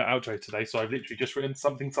write an outro today, so I've literally just written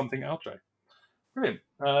something outro. Brilliant.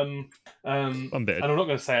 One bit. And I'm not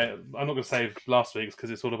going to say it. I'm not going to say last week's because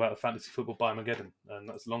it's all about the fantasy football by Armageddon, and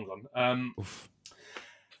that's long gone.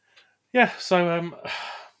 Yeah. So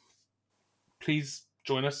please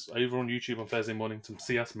join us over on YouTube on Thursday morning to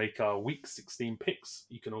see us make our Week 16 picks.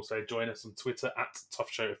 You can also join us on Twitter at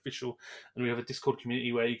Tough Show Official, and we have a Discord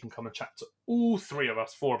community where you can come and chat to all 4 of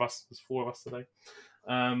us. There's 4 of us today,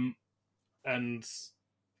 and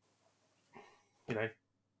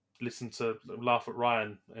listen to laugh at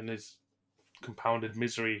Ryan and his compounded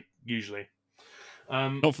misery. Usually,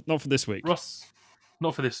 not for this week, Ross.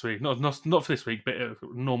 Not for this week. Not for this week. But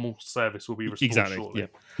normal service will be restored shortly.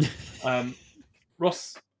 Yeah.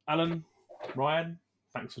 Ross, Alan, Ryan,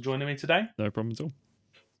 thanks for joining me today. No problem at all.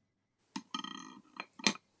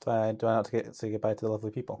 Do I not say goodbye to the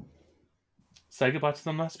lovely people? Say goodbye to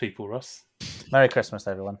the nice people, Ross. Merry Christmas,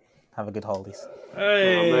 everyone. Have a good holidays.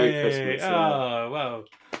 Hey! Merry Christmas. Oh, wow.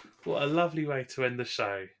 What a lovely way to end the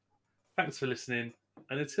show. Thanks for listening.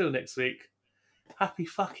 And until next week, happy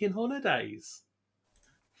fucking holidays.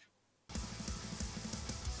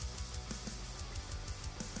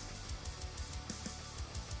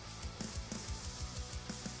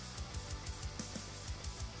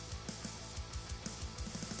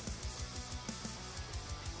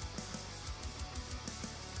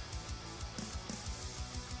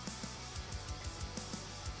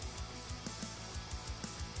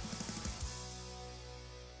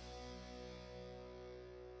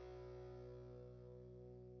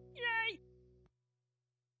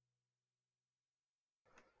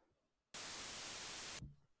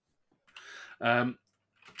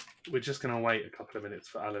 We're just going to wait a couple of minutes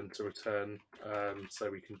for Alan to return, so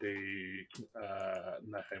we can do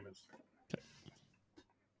no homers.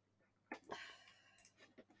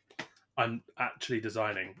 I'm actually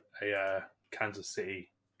designing a Kansas City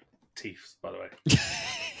Teefs, by the way.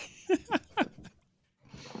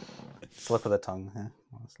 Slip of the tongue, yeah,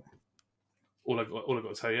 honestly. All I've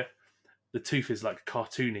got to tell you, the tooth is like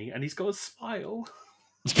cartoony, and he's got a smile.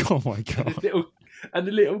 Oh my god! And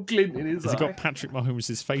a little glint in his eye. Has it got Patrick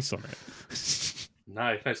Mahomes' face on it?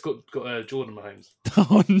 No, it's got Jordan Mahomes.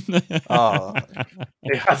 Oh no! Oh,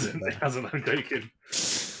 It hasn't. I'm joking.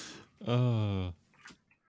 Oh,